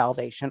of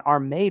salvation are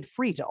made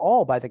free to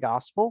all by the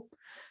gospel,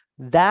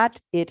 that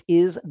it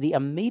is the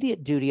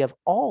immediate duty of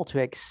all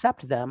to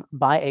accept them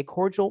by a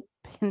cordial,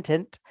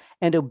 penitent,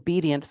 and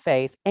obedient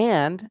faith,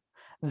 and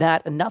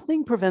that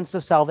nothing prevents the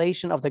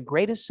salvation of the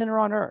greatest sinner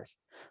on earth,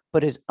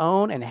 but his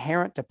own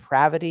inherent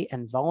depravity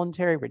and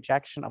voluntary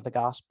rejection of the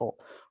gospel,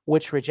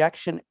 which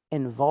rejection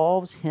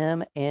involves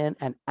him in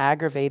an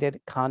aggravated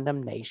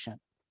condemnation.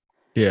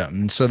 Yeah.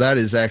 And so that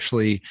is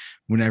actually,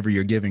 whenever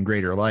you're given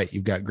greater light,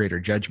 you've got greater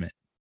judgment.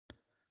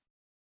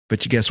 But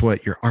guess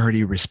what? You're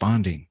already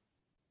responding.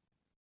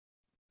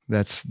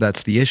 That's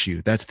the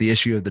issue. That's the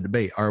issue of the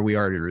debate. Are we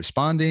already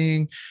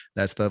responding?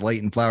 That's the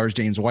Leighton Flowers,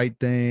 James White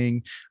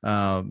thing.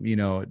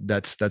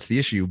 That's the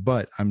issue.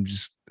 But I'm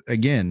just,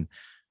 again,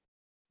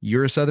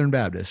 you're a Southern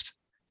Baptist.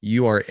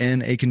 You are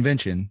in a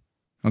convention.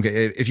 Okay.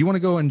 If you want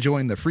to go and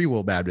join the Free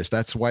Will Baptist,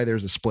 that's why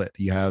there's a split.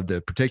 You have the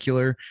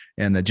particular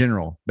and the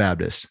general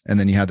Baptist, and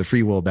then you have the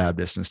Free Will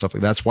Baptist and stuff like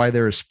that. That's why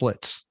there are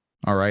splits.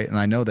 All right. And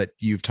I know that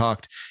you've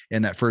talked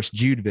in that first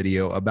Jude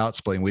video about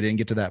splitting. We didn't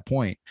get to that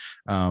point.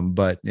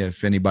 But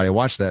if anybody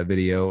watched that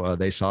video,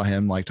 they saw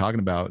him like talking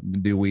about,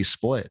 do we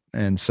split?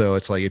 And so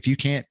it's like, if you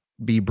can't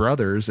be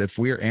brothers, if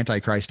we're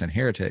Antichrist and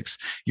heretics,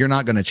 you're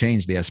not going to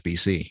change the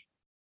SBC.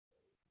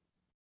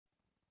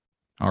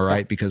 All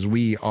right. Because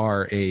we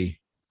are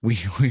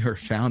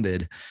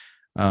founded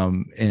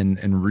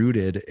and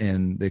rooted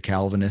in the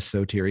Calvinist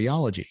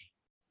soteriology.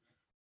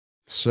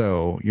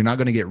 So you're not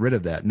going to get rid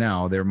of that.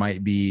 Now, there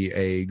might be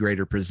a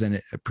greater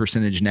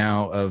percentage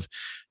now of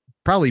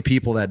probably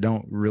people that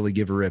don't really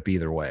give a rip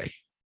either way.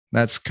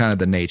 That's kind of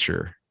the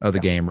nature of the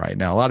game right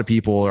now. A lot of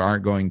people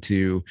aren't going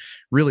to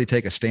really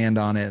take a stand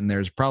on it. And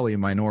there's probably a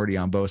minority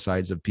on both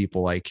sides of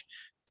people like,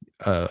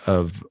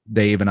 of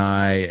Dave and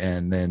I,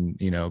 and then,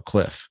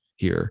 Cliff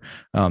here,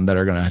 that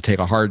are going to take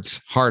a hard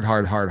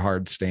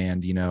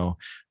stand,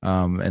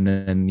 and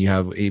then you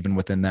have, even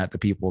within that, the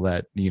people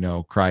that,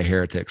 cry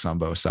heretics on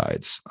both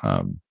sides.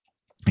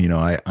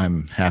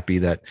 I'm happy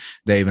that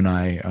Dave and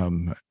I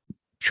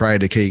try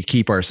to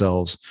keep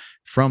ourselves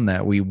from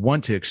that. We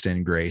want to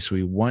extend grace.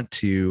 We want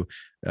to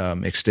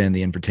extend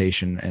the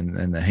invitation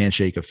and the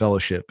handshake of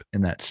fellowship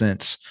in that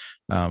sense,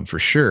 for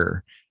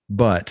sure.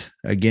 But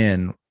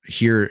again,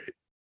 here,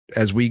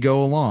 as we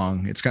go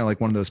along, it's kind of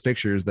like one of those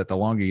pictures that the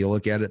longer you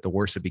look at it, the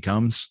worse it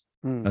becomes.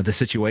 The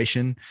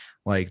situation.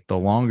 Like, the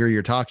longer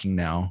you're talking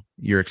now,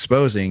 you're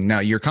exposing. Now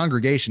your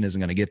congregation isn't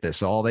going to get this.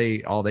 So all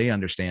they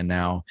understand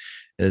now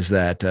is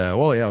that,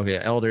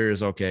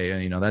 elders.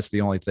 Okay. And, that's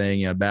the only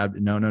thing.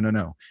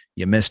 No.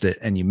 You missed it.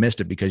 And you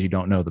missed it because you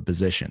don't know the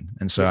position.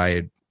 And so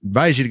I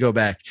advise you to go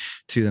back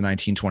to the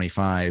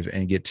 1925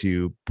 and get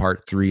to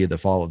part 3 of the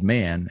fall of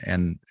man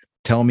and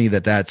tell me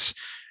that that's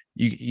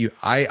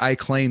I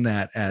claim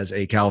that as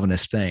a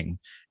Calvinist thing.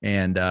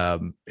 And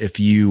if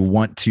you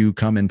want to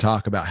come and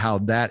talk about how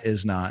that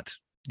is not,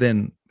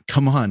 then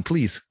come on,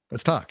 please,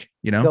 let's talk.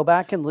 Go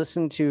back and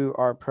listen to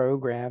our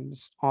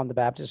programs on the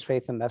Baptist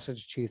Faith and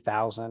Message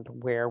 2000,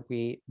 where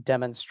we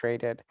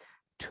demonstrated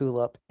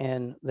tulip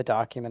in the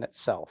document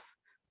itself.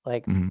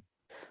 Like,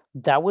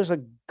 that was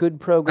a good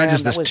program. Not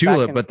just this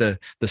tulip, but the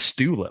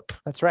stulip.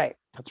 That's right.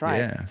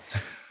 Yeah.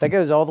 That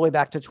goes all the way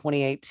back to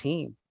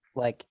 2018.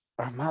 Like,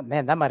 oh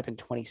man, that might have been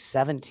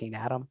 2017,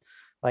 Adam.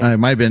 Like, it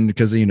might have been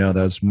because, that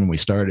was when we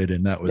started,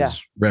 and that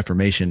was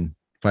Reformation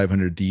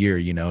 500th year,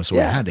 so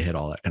we had to hit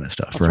all that kind of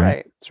stuff.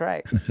 That's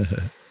right.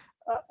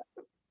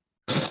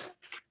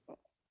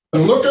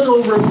 And looking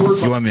over at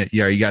word. You want me?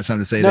 Yeah, you got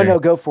something to say there? No,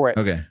 go for it.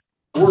 Okay.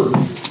 Word.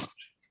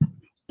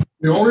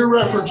 The only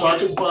reference I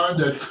can find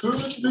that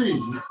could be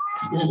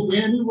in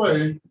any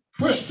way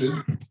twisted,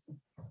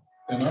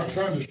 and I'm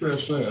trying to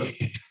stress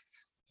that,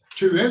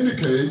 to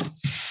indicate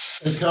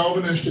a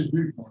Calvinistic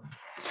viewpoint.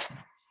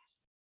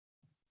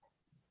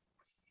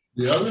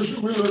 The others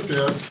that we looked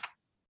at,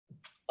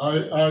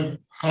 I've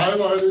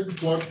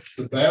highlighted what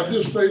the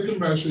Baptist Faith and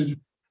Message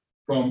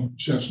from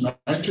since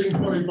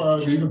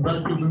 1925, even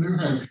back to the New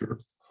Hampshire,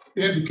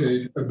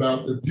 indicate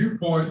about the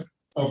viewpoint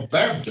of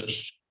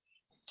Baptists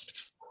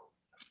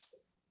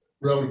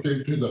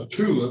relative to the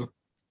tulip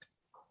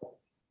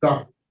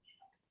doctrine.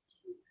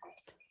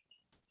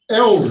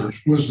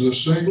 Elders was the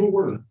single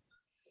word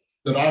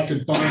that I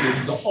could find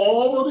in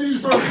all of these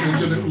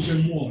versions, and it was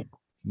in one.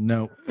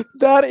 No.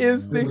 That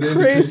is the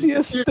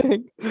craziest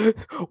thing. Yeah.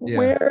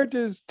 Where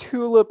does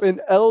tulip and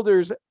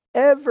elders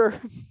ever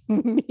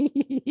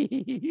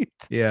meet?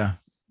 Yeah.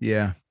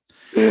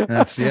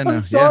 That's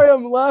I'm sorry,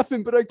 I'm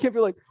laughing, but I can't be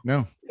like,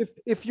 no.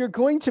 If you're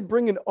going to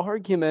bring an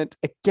argument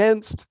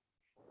against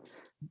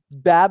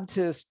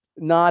Baptist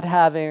not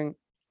having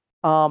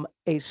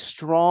a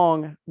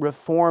strong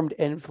Reformed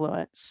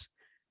influence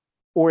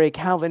or a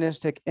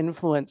Calvinistic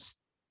influence,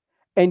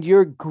 and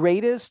your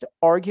greatest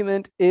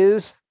argument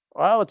is,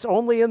 well, it's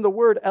only in the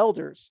word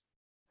elders.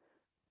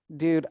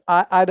 Dude,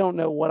 I don't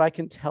know what I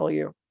can tell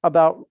you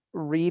about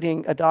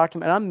reading a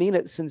document. I mean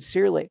it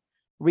sincerely.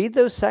 Read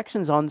those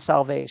sections on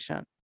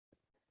salvation.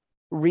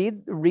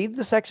 Read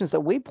the sections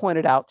that we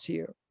pointed out to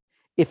you.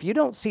 If you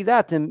don't see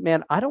that, then,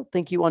 man, I don't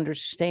think you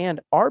understand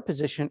our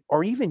position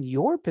or even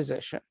your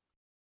position.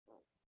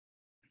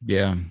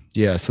 Yeah.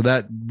 So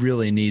that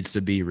really needs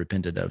to be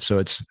repented of. So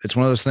it's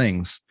one of those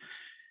things.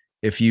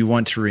 If you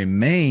want to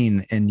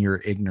remain in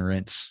your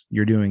ignorance,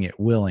 you're doing it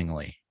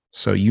willingly.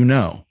 So,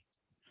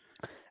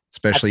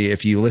 especially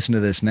if you listen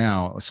to this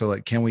now. So,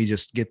 like, can we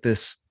just get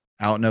this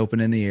out and open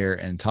in the air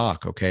and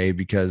talk? Okay.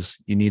 Because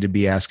you need to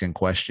be asking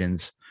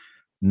questions,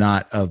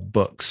 not of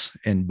books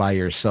and by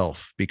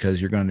yourself,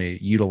 because you're going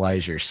to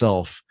utilize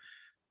yourself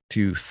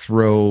to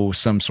throw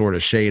some sort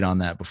of shade on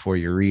that before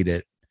you read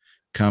it.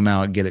 Come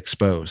out, get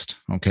exposed.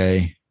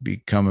 Okay.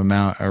 Become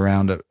out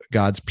around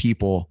God's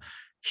people,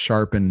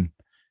 sharpen.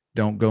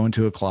 Don't go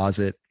into a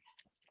closet,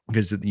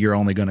 because you're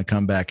only going to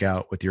come back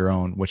out with your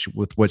own,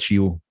 with what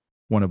you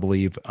want to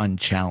believe,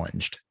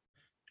 unchallenged.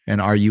 And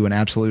are you an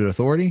absolute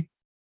authority?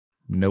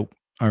 Nope.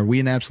 Are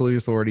we an absolute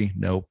authority?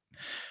 Nope.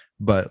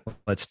 But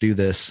let's do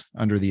this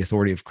under the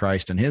authority of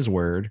Christ and his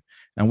word.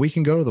 And we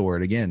can go to the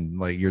word again.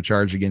 Like, your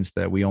charge against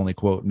that, we only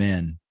quote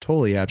men,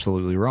 totally,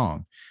 absolutely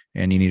wrong.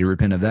 And you need to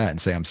repent of that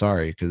and say, I'm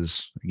sorry.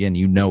 Because again,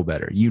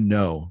 better.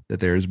 That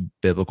there's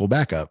biblical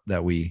backup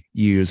that we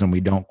use, and we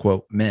don't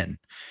quote men.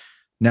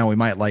 Now, we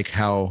might like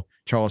how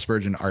Charles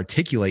Spurgeon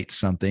articulates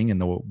something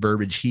and the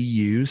verbiage he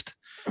used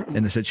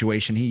in the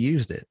situation he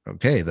used it.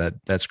 Okay.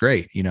 That's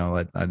great.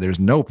 There's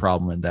no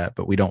problem in that,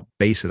 but we don't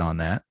base it on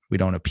that. We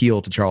don't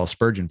appeal to Charles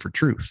Spurgeon for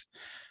truth.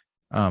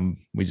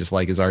 We just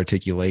like his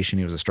articulation.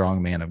 He was a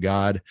strong man of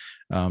God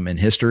in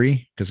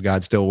history, because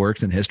God still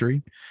works in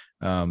history.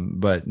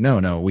 But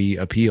no, we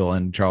appeal,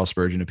 and Charles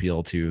Spurgeon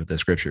appealed to the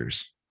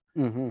scriptures.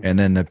 Mm-hmm. And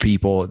then the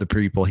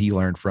people he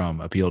learned from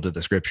appealed to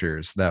the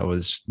scriptures.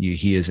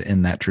 He is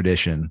in that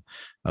tradition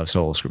of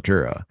sola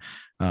scriptura.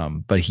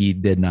 But he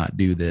did not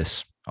do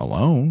this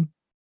alone.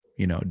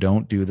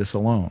 Don't do this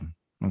alone.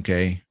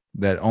 Okay.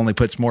 That only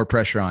puts more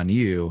pressure on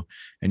you,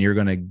 and you're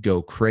going to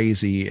go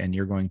crazy and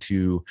you're going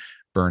to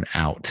burn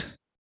out.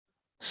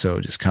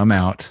 So just come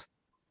out,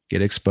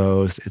 get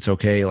exposed. It's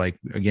okay. Like,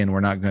 again, we're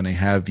not going to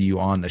have you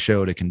on the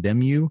show to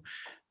condemn you.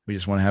 We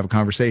just want to have a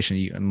conversation.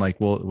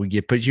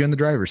 Put you in the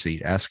driver's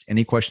seat, ask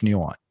any question you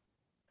want,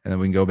 and then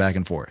we can go back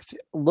and forth.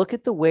 Look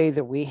at the way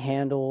that we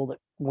handled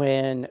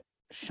when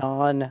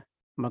Sean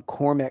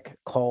McCormick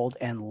called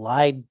and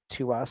lied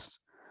to us,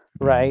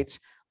 right?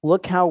 Mm-hmm.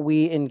 Look how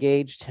we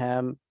engaged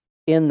him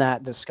in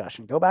that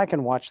discussion. Go back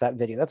and watch that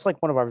video. That's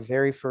like one of our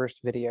very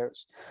first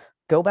videos.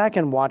 Go back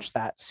and watch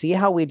that. See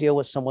how we deal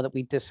with someone that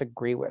we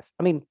disagree with.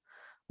 I mean,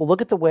 well,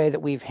 look at the way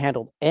that we've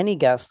handled any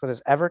guest that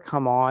has ever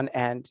come on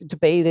and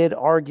debated,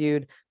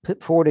 argued,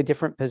 put forward a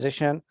different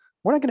position.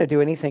 We're not going to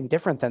do anything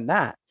different than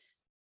that.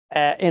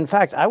 In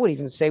fact, I would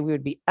even say we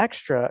would be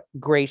extra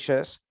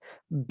gracious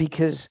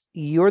because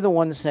you're the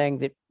one saying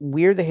that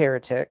we're the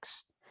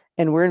heretics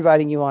and we're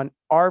inviting you on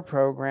our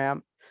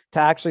program to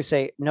actually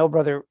say, no,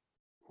 brother,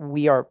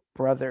 we are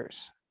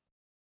brothers.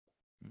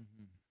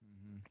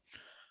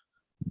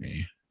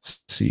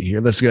 Let's see here.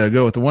 Let's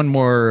go with one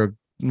more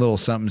little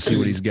something, see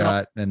what he's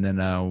got, and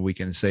then we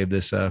can save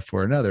this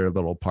for another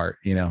little part,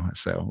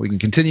 so we can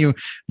continue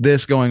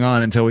this going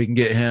on until we can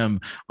get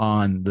him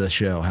on the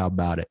show. How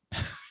about it?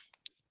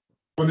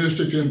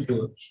 Monistic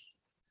influence.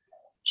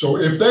 So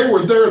if they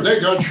were there, they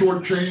got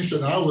shortchanged,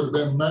 and I would have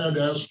been mad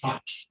as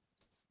hops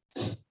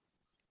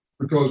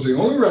because the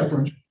only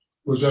reference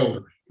was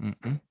elders.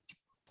 Mm-mm.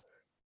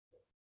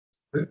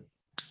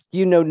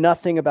 You know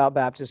nothing about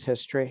Baptist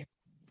history.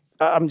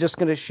 I'm just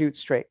going to shoot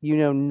straight. You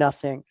know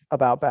nothing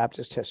about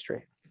Baptist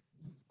history.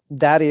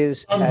 That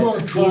is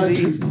as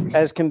easy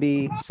as can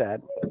be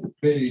said.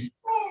 Be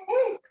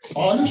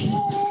honest.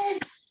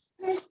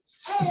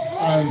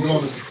 I'm going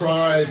to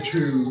try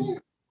to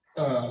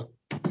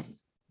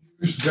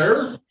use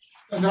their.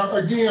 And now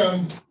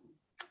again,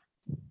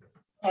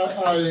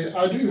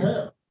 I do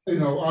have.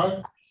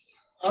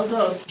 I've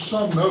got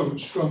some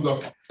notes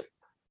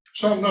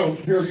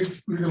here.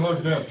 You can look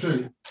it up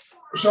too.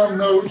 Some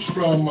notes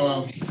from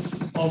off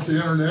the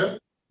internet,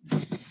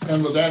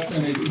 and with that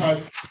many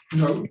type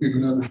notes, you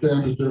can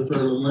understand that they're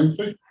fairly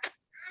lengthy.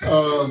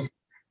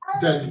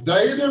 That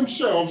they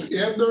themselves,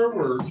 in their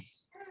words,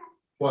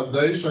 what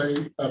they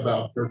say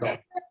about their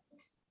doctrine.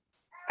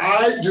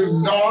 I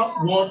do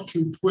not want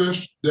to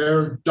twist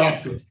their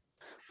doctrine.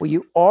 Well,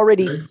 you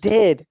already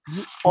did.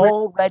 You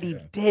already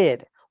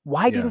did.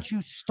 Why didn't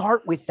you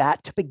start with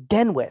that to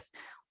begin with?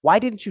 Why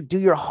didn't you do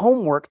your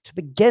homework to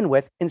begin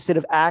with instead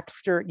of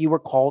after you were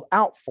called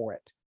out for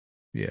it?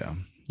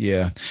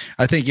 Yeah.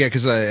 I think,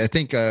 because I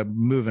think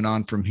moving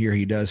on from here,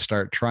 he does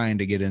start trying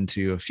to get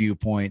into a few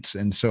points.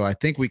 And so I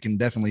think we can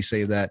definitely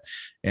save that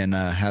and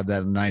have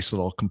that nice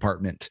little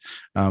compartment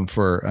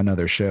for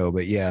another show.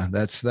 But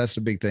that's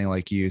the big thing.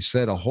 Like you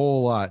said, a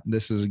whole lot.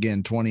 This is,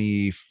 again,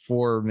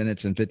 24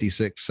 minutes and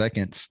 56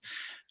 seconds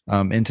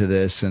into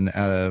this. And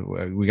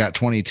we got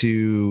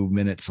 22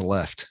 minutes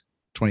left.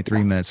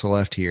 23 minutes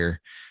left here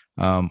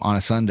on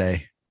a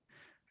Sunday,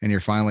 and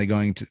you're finally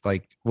going to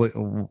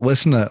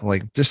listen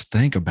to just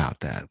think about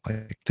that.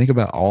 Think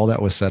about all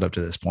that was set up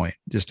to this point,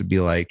 just to be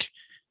like,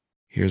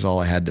 here's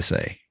all I had to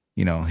say.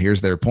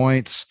 Here's their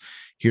points.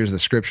 Here's the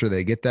scripture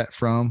they get that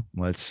from.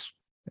 Let's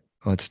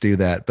do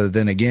that. But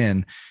then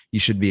again, you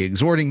should be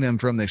exhorting them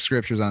from the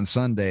scriptures on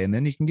Sunday, and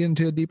then you can get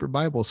into a deeper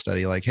Bible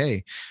study. Like,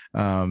 hey,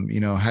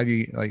 have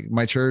you, like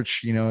my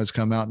church, has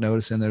come out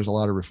noticing there's a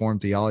lot of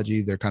Reformed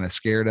theology. They're kind of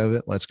scared of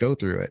it. Let's go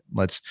through it.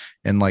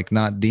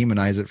 Not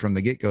demonize it from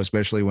the get-go,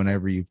 especially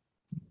whenever you've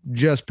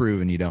just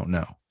proven you don't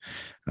know.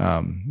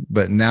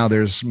 But now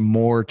there's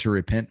more to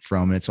repent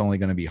from, and it's only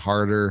going to be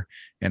harder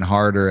and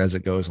harder as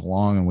it goes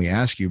along. And we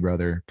ask you,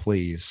 brother,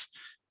 please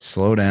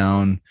slow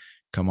down.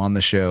 Come on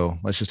the show.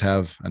 Let's just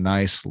have a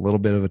nice little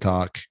bit of a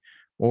talk,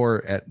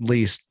 or at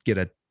least get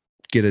a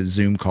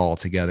Zoom call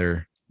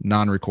together,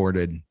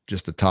 non-recorded,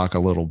 just to talk a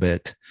little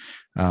bit.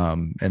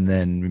 And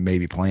then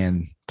maybe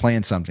plan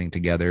something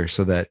together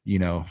so that,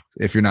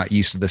 if you're not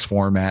used to this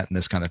format and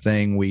this kind of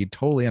thing, we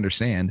totally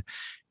understand.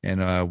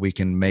 And we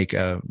can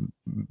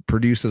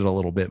produce it a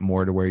little bit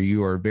more to where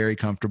you are very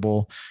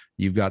comfortable.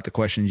 You've got the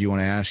questions you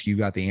want to ask. You've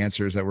got the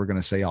answers that we're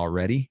going to say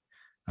already.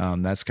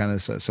 That's kind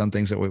of some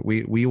things that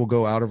we will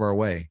go out of our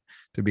way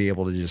to be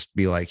able to just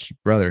be like,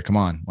 brother, come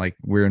on. Like,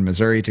 we're in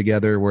Missouri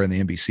together. We're in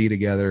the NBC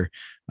together.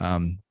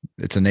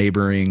 It's a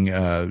neighboring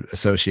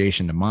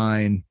association to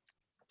mine.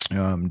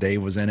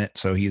 Dave was in it.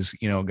 So he's,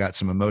 got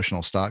some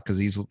emotional stock because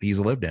he's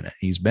lived in it.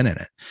 He's been in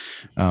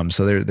it.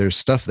 So there's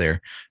stuff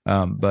there.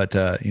 But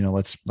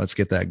let's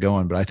get that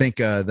going. But I think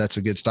that's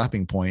a good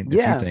stopping point.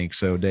 If you think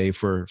so, Dave,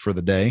 for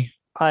the day.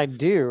 I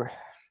do.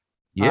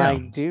 Yeah, I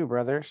do,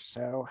 brother.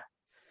 So.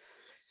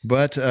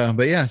 But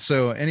yeah,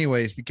 so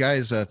anyway,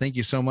 guys, thank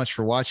you so much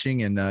for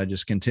watching, and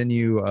just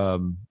continue.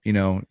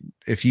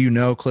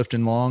 If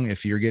Clifton Long,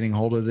 if you're getting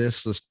hold of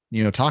this, just,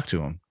 talk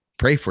to him,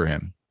 pray for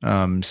him.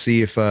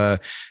 See if,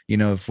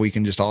 if we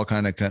can just all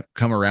kind of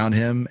come around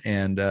him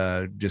and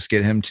just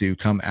get him to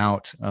come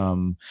out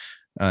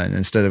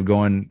instead of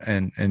going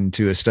and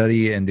into a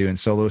study and doing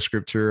solo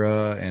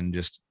scriptura and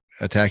just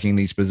attacking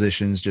these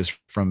positions just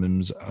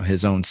from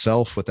his own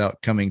self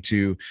without coming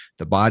to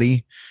the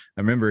body.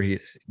 I remember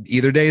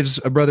either Dave's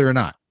a brother or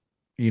not.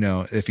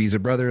 If he's a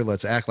brother,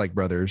 let's act like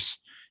brothers.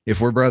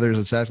 If we're brothers,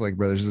 let's act like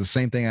brothers. It's the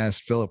same thing I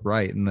asked Philip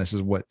Wright. And this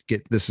is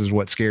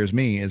what scares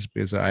me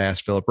is I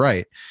asked Philip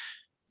Wright,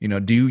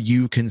 do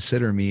you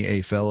consider me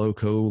a fellow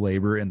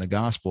co-laborer in the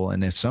gospel?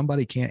 And if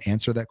somebody can't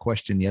answer that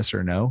question, yes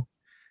or no,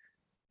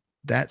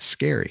 that's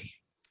scary.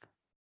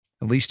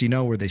 At least you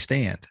know where they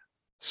stand.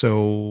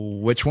 So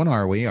which one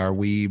are we? Are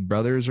we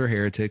brothers or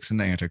heretics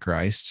and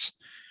antichrists?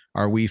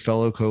 Are we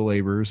fellow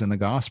co-laborers in the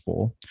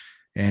gospel?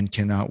 And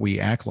cannot we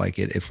act like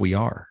it if we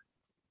are?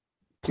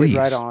 Please.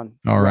 Right on.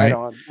 All right.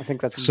 On. I think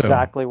that's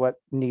exactly what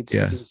needs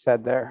to be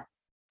said there.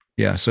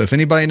 Yeah. So if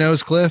anybody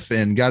knows Cliff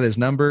and got his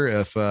number,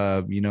 if,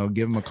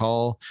 give him a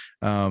call,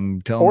 tell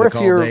him to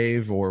call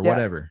Dave or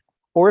whatever.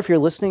 Or if you're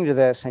listening to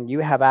this and you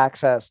have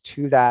access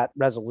to that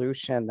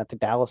resolution that the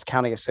Dallas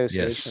County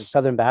Association of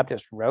Southern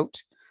Baptists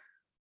wrote,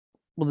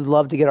 we'd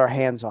love to get our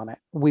hands on it.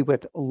 We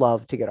would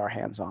love to get our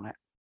hands on it.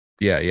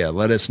 Yeah.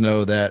 Let us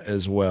know that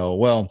as well.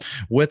 Well,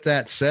 with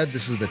that said,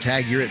 this is the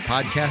Tag You're It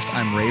podcast.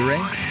 I'm Ray Ray.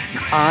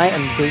 I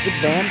am David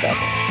Van Bevel.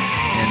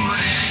 And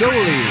Soli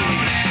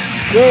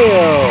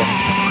Deo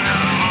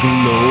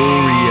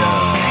Gloria.